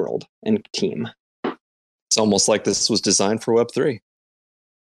world and team. It's almost like this was designed for Web3.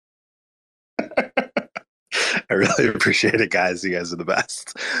 I really appreciate it, guys. You guys are the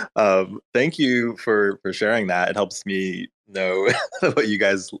best. Thank you for sharing that. It helps me know what you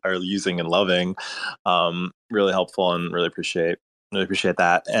guys are using and loving. Really helpful, and really appreciate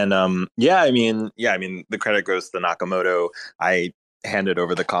that. And the credit goes to Nakamoto. I handed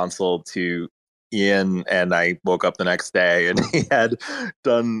over the console to Ian, and I woke up the next day and he had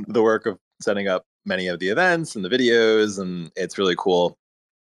done the work of setting up many of the events and the videos, and it's really cool.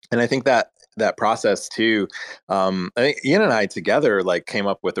 And I think that process too, I think Ian and I together like came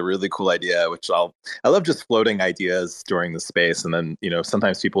up with a really cool idea, which I love just floating ideas during the space. And then,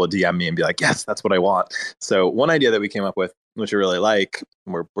 sometimes people will DM me and be like, yes, that's what I want. So one idea that we came up with, which I really like,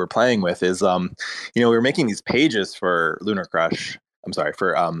 we're playing with, is, we were making these pages for Lunar Crush. I'm sorry,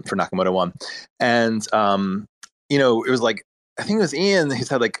 for Nakamoto1. And, it was like, I think it was Ian who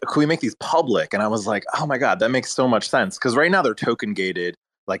said, like, could we make these public? And I was like, oh my God, that makes so much sense. Because right now they're token gated,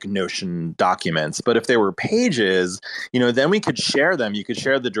 like Notion documents. But if they were pages, then we could share them. You could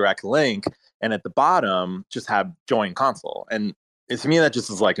share the direct link, and at the bottom, just have join console. And to me, that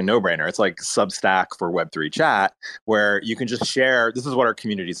just is like a no-brainer. It's like Substack for Web3 chat, where you can just share, this is what our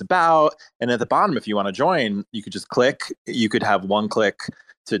community is about. And at the bottom, if you want to join, you could just click. You could have one click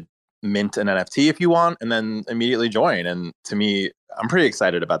to mint an NFT if you want, and then immediately join. And to me, I'm pretty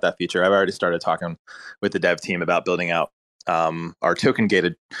excited about that feature. I've already started talking with the dev team about building out our token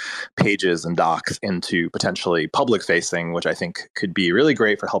gated pages and docs into potentially public facing, which I think could be really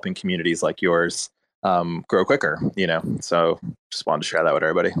great for helping communities like yours grow quicker, So just wanted to share that with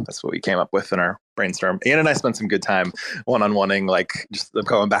everybody. That's what we came up with in our brainstorm. Ian and I spent some good time one-on-oneing, like just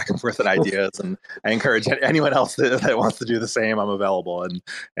going back and forth with ideas. And I encourage anyone else that wants to do the same. I'm available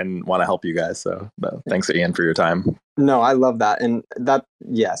and want to help you guys. So thanks, Ian, for your time. No, I love that. And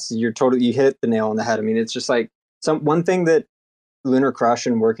yes, you hit the nail on the head. I mean, it's just like one thing that Lunar Crush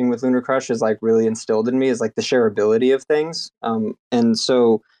and working with Lunar Crush is like really instilled in me is like the shareability of things. And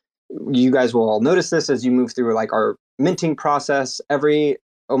so you guys will all notice this as you move through like our minting process.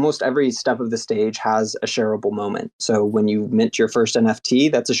 Almost every step of the stage has a shareable moment. So when you mint your first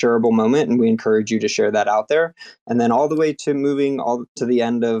NFT, that's a shareable moment, and we encourage you to share that out there. And then all the way to moving all to the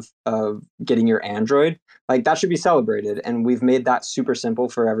end of getting your Android, like that should be celebrated. And we've made that super simple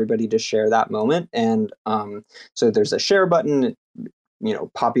for everybody to share that moment. And so there's a share button.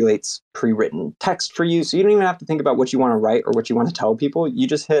 Populates pre-written text for you. So you don't even have to think about what you want to write or what you want to tell people. You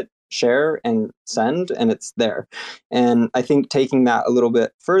just hit share and send, and it's there. And I think taking that a little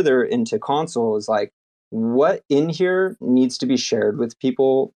bit further into console is like, what in here needs to be shared with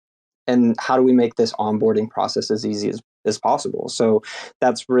people, and how do we make this onboarding process as easy as possible? So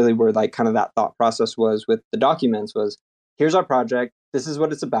that's really where like kind of that thought process was with the documents was, here's our project. This is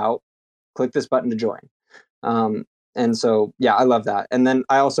what it's about. Click this button to join. And so, yeah, I love that. And then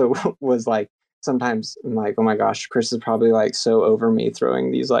I also was like, sometimes I'm like, oh my gosh, Chris is probably like so over me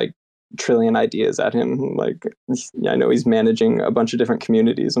throwing these like trillion ideas at him. Like, I know he's managing a bunch of different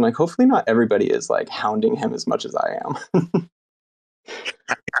communities. I'm like, hopefully not everybody is like hounding him as much as I am.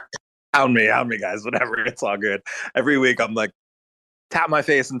 Hound me, guys, whatever. It's all good. Every week I'm like, tap my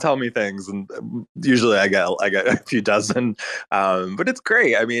face and tell me things, and usually I get a few dozen. But it's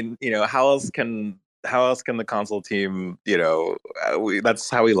great. I mean, how else can the console team,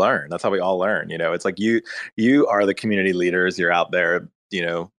 that's how we learn. That's how we all learn. It's like you are the community leaders. You're out there,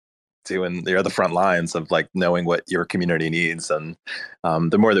 you're the front lines of like knowing what your community needs. And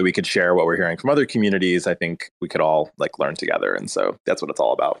the more that we could share what we're hearing from other communities, I think we could all like learn together. And so that's what it's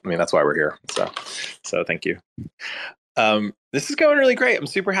all about. I mean, that's why we're here. So thank you. This is going really great. I'm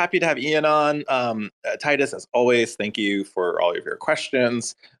super happy to have Ian on. Titus, as always, thank you for all of your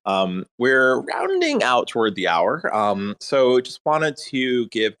questions. We're rounding out toward the hour. So just wanted to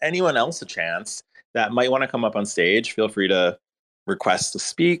give anyone else a chance that might want to come up on stage. Feel free to request to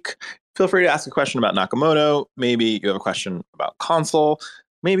speak. Feel free to ask a question about Nakamoto. Maybe you have a question about console.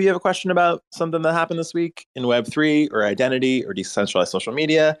 Maybe you have a question about something that happened this week in Web3 or identity or decentralized social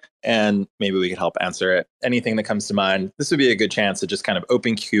media, and maybe we could help answer it. Anything that comes to mind. This would be a good chance to just kind of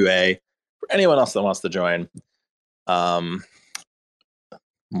open QA for anyone else that wants to join. I'm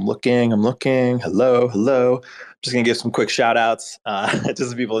looking. Hello. Just going to give some quick shout outs to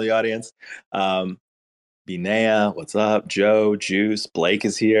some people in the audience. Binea, what's up? Joe, Juice, Blake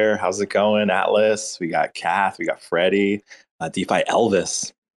is here. How's it going? Atlas, we got Kath, we got Freddie. DeFi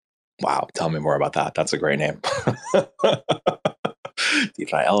Elvis. Wow, tell me more about that. That's a great name.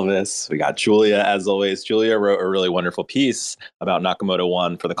 DeFi Elvis. We got Julia, as always. Julia wrote a really wonderful piece about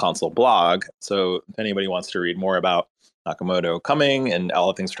Nakamoto1 for the console blog. So if anybody wants to read more about Nakamoto coming and all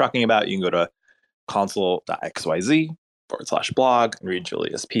the things we're talking about, you can go to console.xyz/blog and read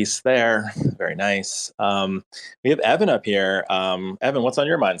Julia's piece there. Very nice. We have Evan up here. Evan, what's on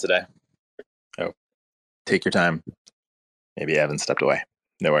your mind today? Oh, take your time. Maybe Evan stepped away.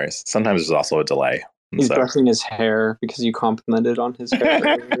 No worries. Sometimes there's also a delay. He's brushing his hair because you complimented on his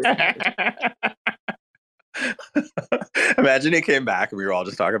hair. Imagine he came back and we were all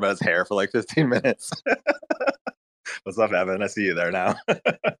just talking about his hair for like 15 minutes. What's up, Evan? I see you there now.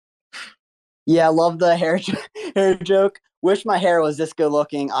 Yeah, I love the hair joke. Wish my hair was this good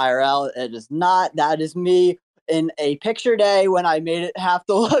looking IRL. It is not. That is me in a picture day when I made it have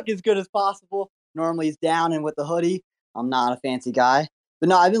to look as good as possible. Normally it's down and with the hoodie. I'm not a fancy guy. But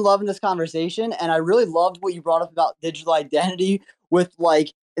no, I've been loving this conversation, and I really loved what you brought up about digital identity with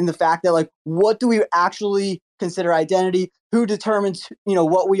like in the fact that like what do we actually consider identity? Who determines,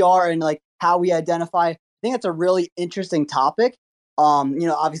 what we are and like how we identify? I think that's a really interesting topic.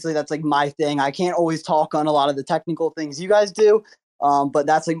 Obviously that's like my thing. I can't always talk on a lot of the technical things you guys do. But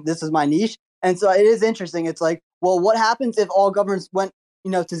that's like this is my niche. And so it is interesting. It's like, well, what happens if all governments went,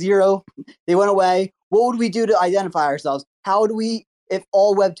 to zero? They went away. What would we do to identify ourselves? How do we, if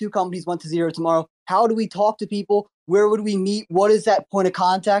all Web2 companies went to zero tomorrow, how do we talk to people? Where would we meet? What is that point of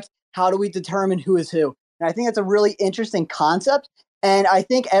contact? How do we determine who is who? And I think that's a really interesting concept. And I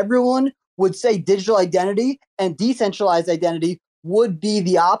think everyone would say digital identity and decentralized identity would be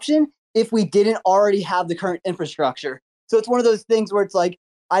the option if we didn't already have the current infrastructure. So it's one of those things where it's like,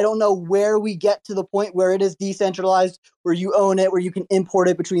 I don't know where we get to the point where it is decentralized, where you own it, where you can import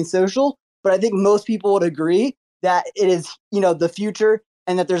it between social. but I think most people would agree that it is, the future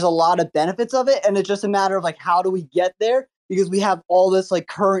and that there's a lot of benefits of it. And it's just a matter of like, how do we get there? Because we have all this like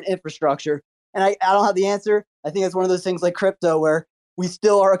current infrastructure. And I don't have the answer. I think it's one of those things like crypto where we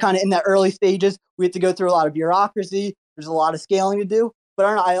still are kind of in the early stages. We have to go through a lot of bureaucracy. There's a lot of scaling to do. But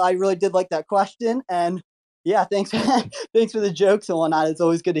I don't know. I really did like that question. And yeah, thanks. Thanks for the jokes and whatnot. It's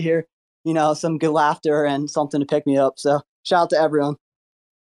always good to hear, some good laughter and something to pick me up. So shout out to everyone.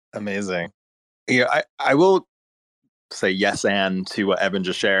 Amazing. Yeah, I will say yes and to what Evan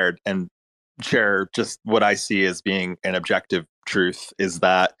just shared and share just what I see as being an objective truth is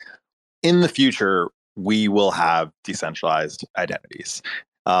that in the future, we will have decentralized identities.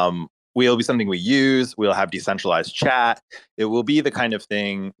 Will be something we use. We'll have decentralized chat. It will be the kind of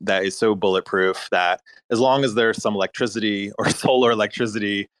thing that is so bulletproof that as long as there's some electricity or solar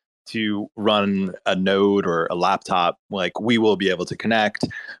electricity to run a node or a laptop, like we will be able to connect.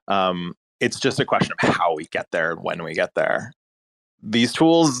 It's just a question of how we get there and when we get there. These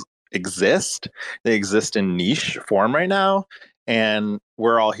tools exist. They exist in niche form right now. And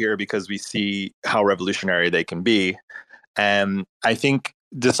we're all here because we see how revolutionary they can be. And I think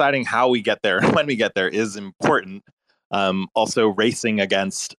deciding how we get there and when we get there is important. Also, racing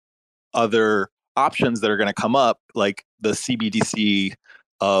against other options that are going to come up, like the CBDC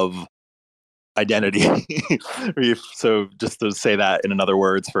of identity. So just to say that in other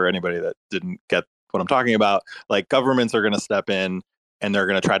words for anybody that didn't get what I'm talking about, like governments are going to step in and they're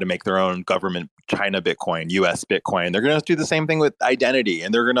going to try to make their own government China Bitcoin, US Bitcoin. They're going to do the same thing with identity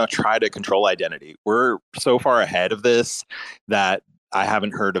and they're going to try to control identity. We're so far ahead of this that I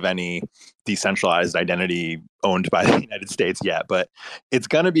haven't heard of any decentralized identity owned by the United States yet, but it's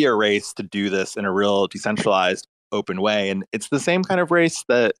going to be a race to do this in a real decentralized open way. And it's the same kind of race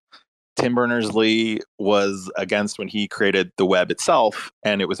that Tim Berners-Lee was against when he created the web itself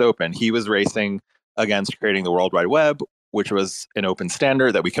and it was open. He was racing against creating the World Wide Web, which was an open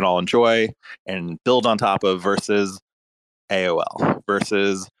standard that we can all enjoy and build on top of, versus AOL,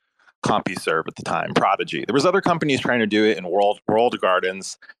 versus CompuServe at the time, Prodigy. There was other companies trying to do it in world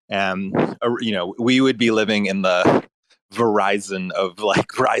gardens, and we would be living in the Verizon of like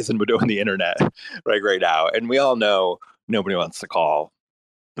Verizon would own the internet right now, and we all know nobody wants to call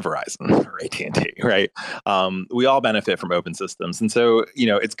Verizon or AT&T, right? We all benefit from open systems. And so,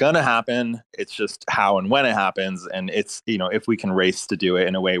 it's going to happen. It's just how and when it happens. And it's, if we can race to do it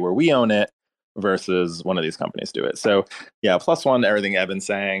in a way where we own it versus one of these companies do it. So yeah, +1 to everything Evan's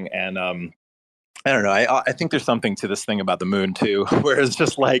saying. And I don't know. I think there's something to this thing about the moon too, where it's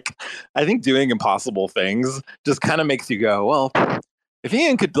just like, I think doing impossible things just kind of makes you go, well, if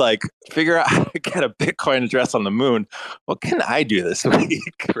Ian could like figure out how to get a Bitcoin address on the moon, what can I do this week,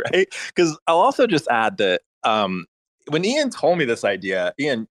 right? Because I'll also just add that when Ian told me this idea,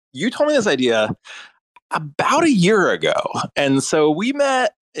 Ian, you told me this idea about a year ago, and so we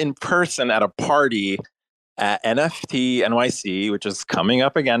met in person at a party at NFT NYC, which is coming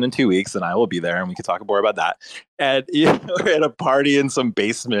up again in 2 weeks, and I will be there, and we can talk more about that. And we're at a party in some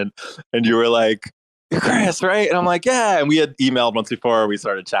basement, and you were like, Chris, right? And I'm like, yeah. And we had emailed once before we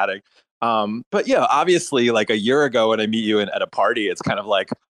started chatting. But yeah, obviously, like a year ago when I meet you at a party, it's kind of like,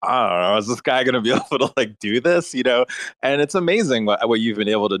 I don't know, is this guy going to be able to like do this? And it's amazing what you've been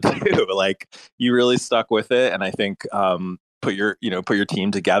able to do. Like you really stuck with it, and I think put your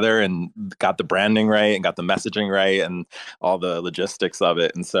team together and got the branding right and got the messaging right and all the logistics of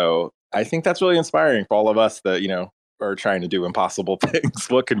it. And so I think that's really inspiring for all of us that are trying to do impossible things.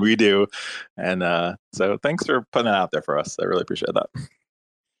 What can we do? And so thanks for putting that out there for us. I really appreciate that.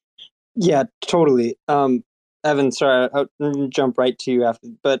 Yeah, totally. Evan, sorry, I'll jump right to you after,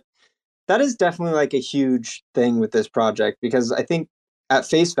 but that is definitely like a huge thing with this project, because I think at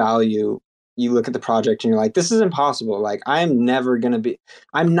face value, you look at the project and you're like, this is impossible. Like, I'm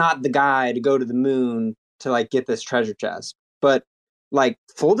not the guy to go to the moon to like get this treasure chest. But like,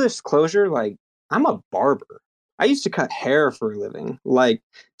 full disclosure, like, I'm a barber. I used to cut hair for a living. Like,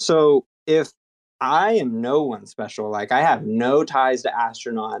 so if I am no one special, like, I have no ties to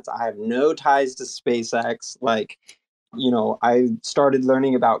astronauts, I have no ties to SpaceX, like, I started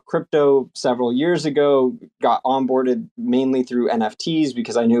learning about crypto several years ago, got onboarded mainly through NFTs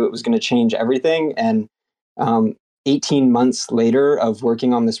because I knew it was going to change everything. And 18 months later of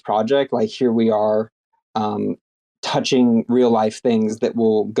working on this project, like here we are, touching real life things that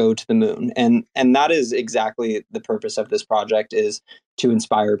will go to the moon. And that is exactly the purpose of this project, is to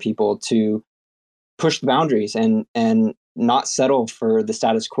inspire people to push the boundaries and not settle for the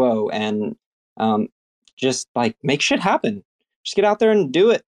status quo, and just like make shit happen. Just get out there and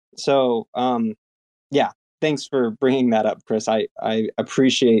do it. So yeah, thanks for bringing that up, Chris. I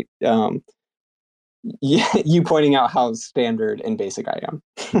appreciate you pointing out how standard and basic I am.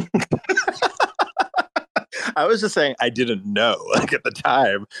 I was just saying I didn't know like at the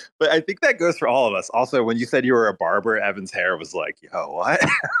time, but I think that goes for all of us. Also, when you said you were a barber, Evan's hair was like, yo, what?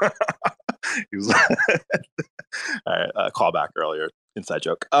 He was all right, call back earlier, inside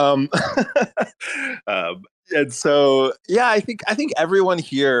joke. And so, yeah, I think everyone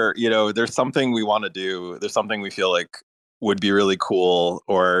here, there's something we want to do. There's something we feel like would be really cool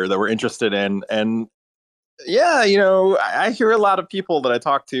or that we're interested in. And yeah, I hear a lot of people that I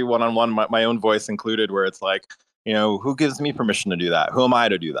talk to one-on-one, my own voice included, where it's like, who gives me permission to do that? Who am I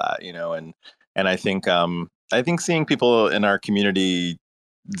to do that? And I think seeing people in our community,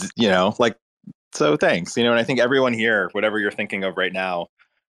 like, so thanks, and I think everyone here, whatever you're thinking of right now,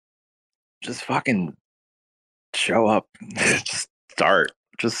 just fucking show up, just start.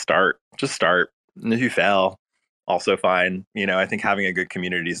 And if you fail, also fine. I think having a good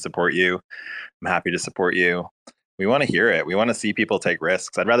community support you, I'm happy to support you. We want to hear it. We want to see people take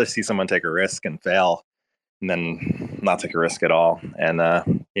risks. I'd rather see someone take a risk and fail than not take a risk at all. And,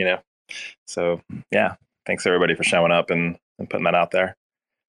 so yeah, thanks everybody for showing up and putting that out there.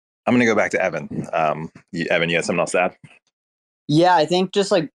 I'm going to go back to Evan. Evan, you had something else to add? Yeah, I think just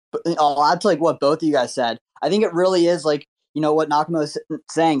like, I'll add to like what both of you guys said. I think it really is like, what Nakamoto is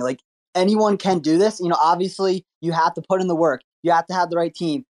saying, like anyone can do this. Obviously you have to put in the work. You have to have the right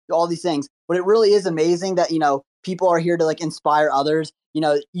team, all these things. But it really is amazing that, people are here to like inspire others.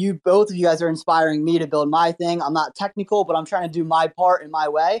 Both of you guys are inspiring me to build my thing. I'm not technical, but I'm trying to do my part in my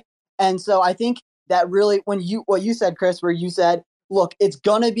way. And so I think that really what you said, Chris, where you said, look, it's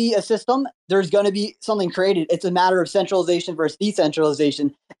going to be a system. There's going to be something created. It's a matter of centralization versus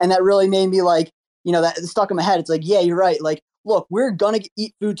decentralization. And that really made me like, that stuck in my head. It's like, yeah, you're right. Like, look, we're going to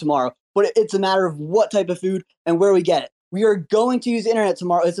eat food tomorrow, but it's a matter of what type of food and where we get it. We are going to use the internet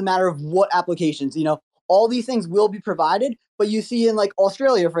tomorrow. It's a matter of what applications, all these things will be provided. But you see in like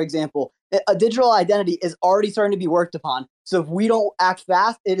Australia, for example, a digital identity is already starting to be worked upon. So if we don't act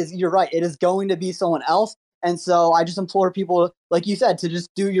fast, you're right, it is going to be someone else. And so I just implore people, like you said, to just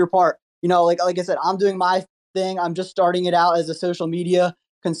do your part. Like I said, I'm doing my thing. I'm just starting it out as a social media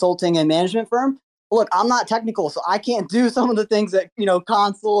consulting and management firm. Look, I'm not technical, so I can't do some of the things that,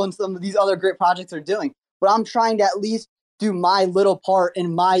 Console and some of these other great projects are doing. But I'm trying to at least do my little part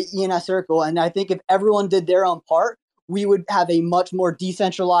in my ENS circle. And I think if everyone did their own part, we would have a much more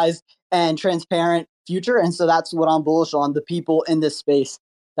decentralized and transparent future. And so that's what I'm bullish on, the people in this space.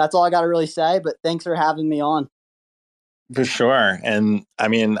 That's all I got to really say, but thanks for having me on. For sure. And I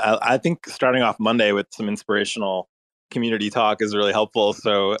mean, I think starting off Monday with some inspirational community talk is really helpful.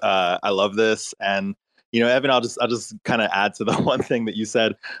 So I love this. And, Evan, I'll just kind of add to the one thing that you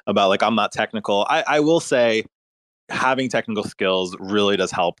said about like, I'm not technical. I will say having technical skills really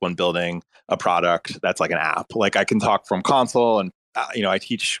does help when building a product that's like an app. Like I can talk from Console and, I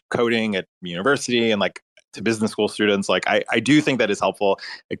teach coding at university and like to business school students. Like I do think that is helpful.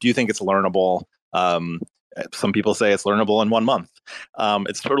 I do think it's learnable. Some people say it's learnable in 1 month.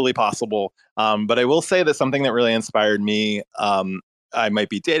 It's totally possible. But I will say that something that really inspired me, I might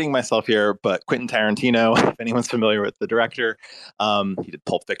be dating myself here, but Quentin Tarantino, if anyone's familiar with the director, he did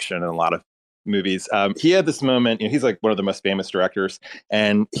Pulp Fiction and a lot of movies. He had this moment, he's like one of the most famous directors,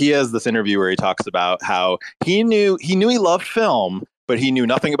 and he has this interview where he talks about how he knew he loved film, but he knew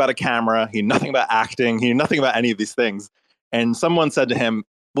nothing about a camera, he knew nothing about acting, he knew nothing about any of these things. And someone said to him,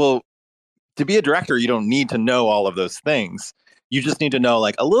 well, to be a director, you don't need to know all of those things. You just need to know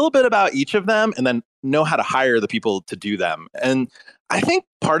like a little bit about each of them and then know how to hire the people to do them. And I think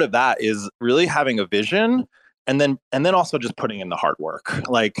part of that is really having a vision and then also just putting in the hard work.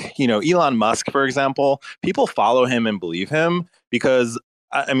 Like, Elon Musk, for example, people follow him and believe him because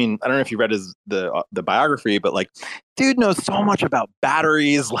I mean, I don't know if you read the biography, but like, dude knows so much about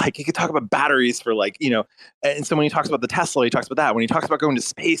batteries. Like, he could talk about batteries for like, and so when he talks about the Tesla, he talks about that. When he talks about going to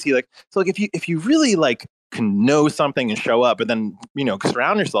space, if you really like can know something and show up, and then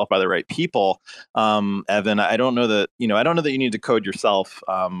surround yourself by the right people. Evan, I don't know that you need to code yourself.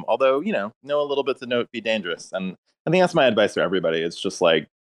 Although know a little bit to be dangerous, and I think that's my advice to everybody. It's just like,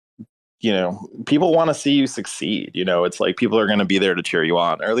 people want to see you succeed. It's like people are going to be there to cheer you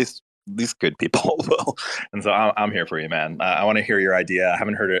on, or at least good people will. And so I'm here for you, man. I want to hear your idea. I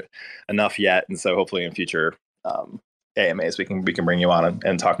haven't heard it enough yet. And so hopefully in future AMAs, we can bring you on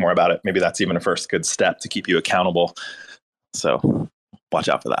and talk more about it. Maybe that's even a first good step to keep you accountable. So watch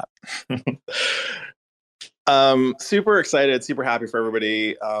out for that. Super excited, super happy for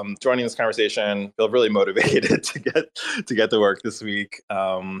everybody joining this conversation. Feel really motivated to get to work this week.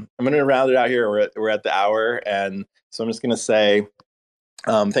 I'm going to round it out here. We're at the hour, and so I'm just going to say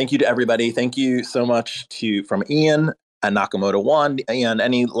thank you to everybody. Thank you so much from Ian and Nakamoto1. Ian,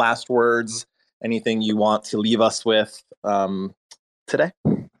 any last words? Anything you want to leave us with today?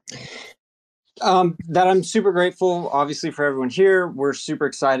 That I'm super grateful, obviously, for everyone here. We're super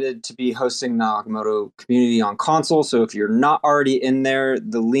excited to be hosting Nakamoto community on console. So if you're not already in there,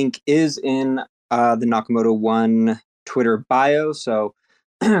 the link is in the Nakamoto1 Twitter bio. So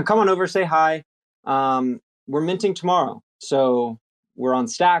come on over, say hi. We're minting tomorrow. So we're on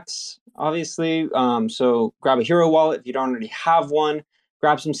stacks, obviously. So grab a hero wallet if you don't already have one.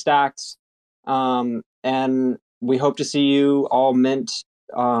 Grab some stacks. And we hope to see you all mint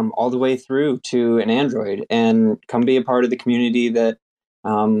all the way through to an Android, and come be a part of the community that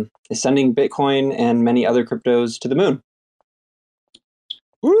is sending Bitcoin and many other cryptos to the moon.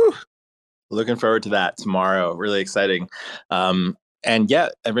 Woo! Looking forward to that tomorrow. Really exciting. And yeah,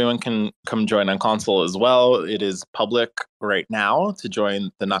 everyone can come join on console as well. It is public right now to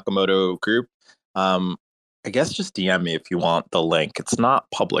join the Nakamoto group. I guess just DM me if you want the link. It's not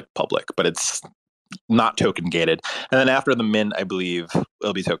public, but it's not token gated. And then after the mint, I believe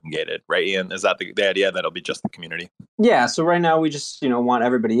it'll be token gated, right, Ian? Is that the idea, that it'll be just the community? Yeah, so right now we just, want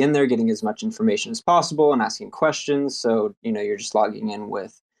everybody in there getting as much information as possible and asking questions. So, you're just logging in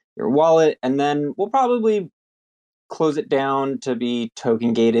with your wallet, and then we'll probably close it down to be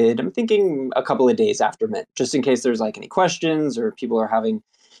token gated. I'm thinking a couple of days after mint, just in case there's any questions or people are having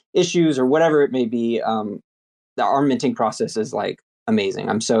issues or whatever it may be. Our minting process is amazing.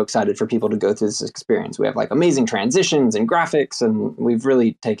 I'm so excited for people to go through this experience. We have amazing transitions and graphics, and we've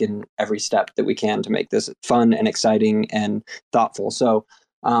really taken every step that we can to make this fun and exciting and thoughtful. So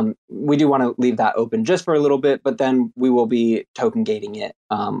we do want to leave that open just for a little bit, but then we will be token gating it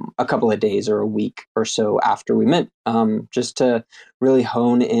a couple of days or a week or so after we mint, just to really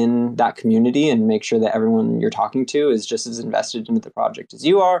hone in that community and make sure that everyone you're talking to is just as invested into the project as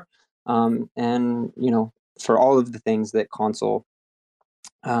you are. And, for all of the things that Console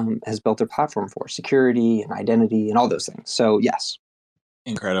has built their platform for, security and identity and all those things. So yes.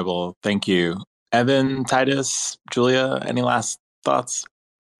 Incredible. Thank you. Evan, Titus, Julia, any last thoughts?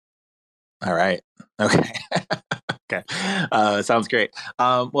 All right. Okay. Okay. Sounds great.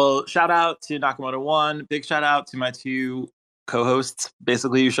 Well, shout out to Nakamoto1. Big shout out to my two co-hosts.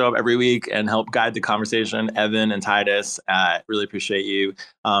 Basically, you show up every week and help guide the conversation. Evan and Titus, really appreciate you.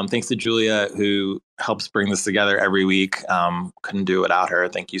 Thanks to Julia, who helps bring this together every week. Couldn't do it without her.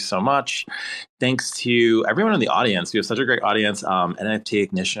 Thank you so much. Thanks to everyone in the audience. We have such a great audience. NFT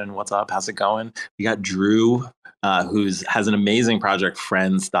Ignition, what's up? How's it going? We got Drew, who has an amazing project,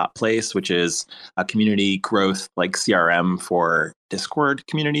 Friends.place, which is a community growth CRM for Discord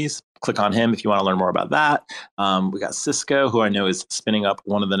communities. Click on him if you want to learn more about that. We got Cisco, who I know is spinning up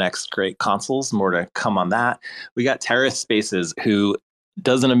one of the next great consoles. More to come on that. We got Terrace Spaces, who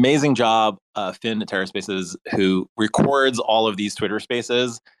does an amazing job, Finn at Terrace Spaces, who records all of these Twitter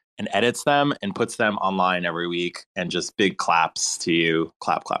spaces and edits them and puts them online every week. And just big claps to you.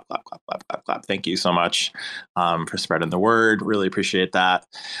 Clap, clap, clap, clap, clap, clap, clap. Thank you so much for spreading the word. Really appreciate that.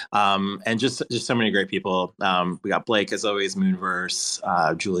 And just so many great people. We got Blake, as always,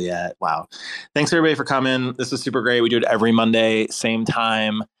 Moonverse, Juliet. Wow. Thanks, everybody, for coming. This was super great. We do it every Monday, same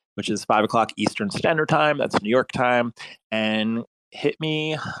time, which is 5 o'clock Eastern Standard Time. That's New York time. And tap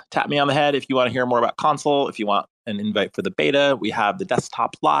me on the head if you want to hear more about console, if you want an invite for the beta. We have the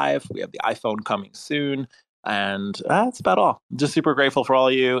desktop live, we have the iPhone coming soon, and that's about all. Just super grateful for all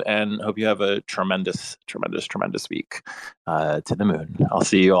of you, and hope you have a tremendous week to the moon. I'll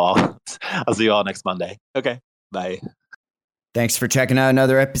see you all next Monday. Okay, bye. Thanks for checking out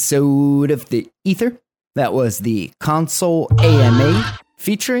another episode of The Ether. That was the Console AMA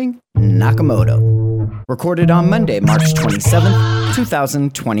featuring Nakamoto. Recorded on Monday, March 27th,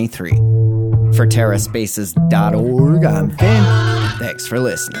 2023. For TerraSpaces.org, I'm Finn. Thanks for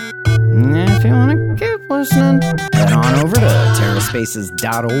listening. If you want to keep listening, head on over to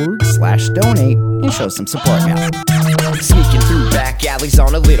TerraSpaces.org/donate and show some support now. Sneaking through back alleys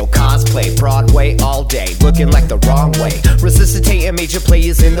on a little cosplay. Broadway all day, looking like the wrong way. Resuscitating major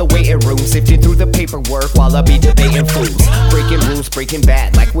players in the waiting room. Sifting through the paperwork while I be debating fools. Breaking rules, breaking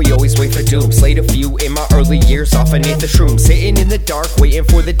bad, like we always wait for doom. Slayed a few in my early years off beneath the shrooms. Sitting in the dark, waiting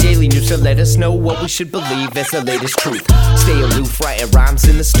for the daily news to let us know what we should believe as the latest truth. Stay aloof, writing rhymes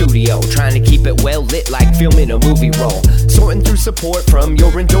in the studio. Trying to keep it well lit like filming a movie roll. Sorting through support from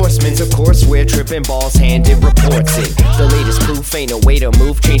your endorsements. Of course, we're tripping balls, handed reports in. The latest proof ain't a way to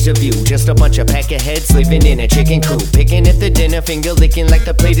move, change the view. Just a bunch of peckerheads living in a chicken coop. Picking at the dinner, finger licking like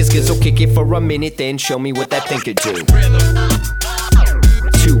the plate is good. So kick it for a minute, then show me what that thing could do.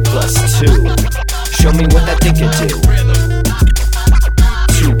 2 plus 2. Show me what that thing could do.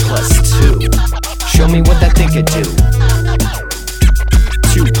 2 plus 2. Show me what that thing could do.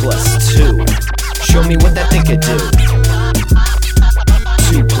 2 plus 2. Show me what that thing could do.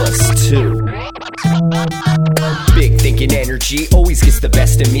 2 plus 2. Big thinking energy always gets the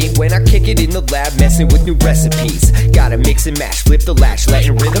best of me when I kick it in the lab, messing with new recipes. Gotta mix and match, flip the latch,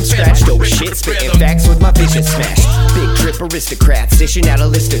 letting rhythm scratch. Dope shit, spitting facts with my vision smash. Big drip aristocrats, dishing out a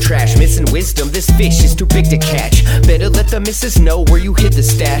list of trash. Missing wisdom, this fish is too big to catch. Better let the missus know where you hid the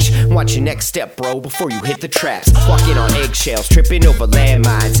stash. Watch your next step, bro, before you hit the traps. Walking on eggshells, tripping over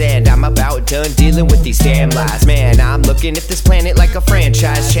landmines. And I'm about done dealing with these damn lies. Man, I'm looking at this planet like a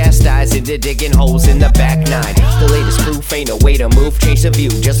franchise. Chastised into digging holes in the back nine. The latest proof ain't a way to move, change the view.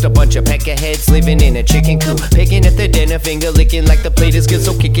 Just a bunch of peckerheads living in a chicken coop. Picking at the dinner, finger licking like the plate is good.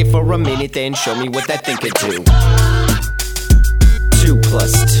 So kick it for a minute, then show me what that thing could do. 2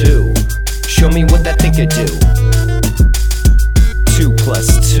 plus 2. Show me what that thing could do. 2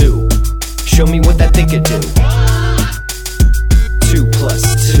 plus 2. Show me what that thing could do. 2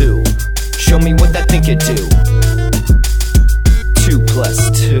 plus 2. Show me what that thing could do. 2 plus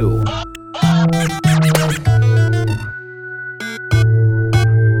 2.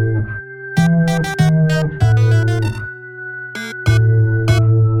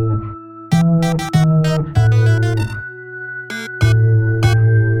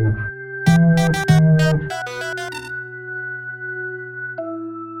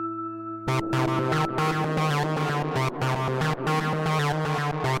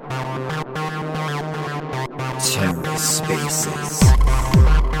 TerraSpaces.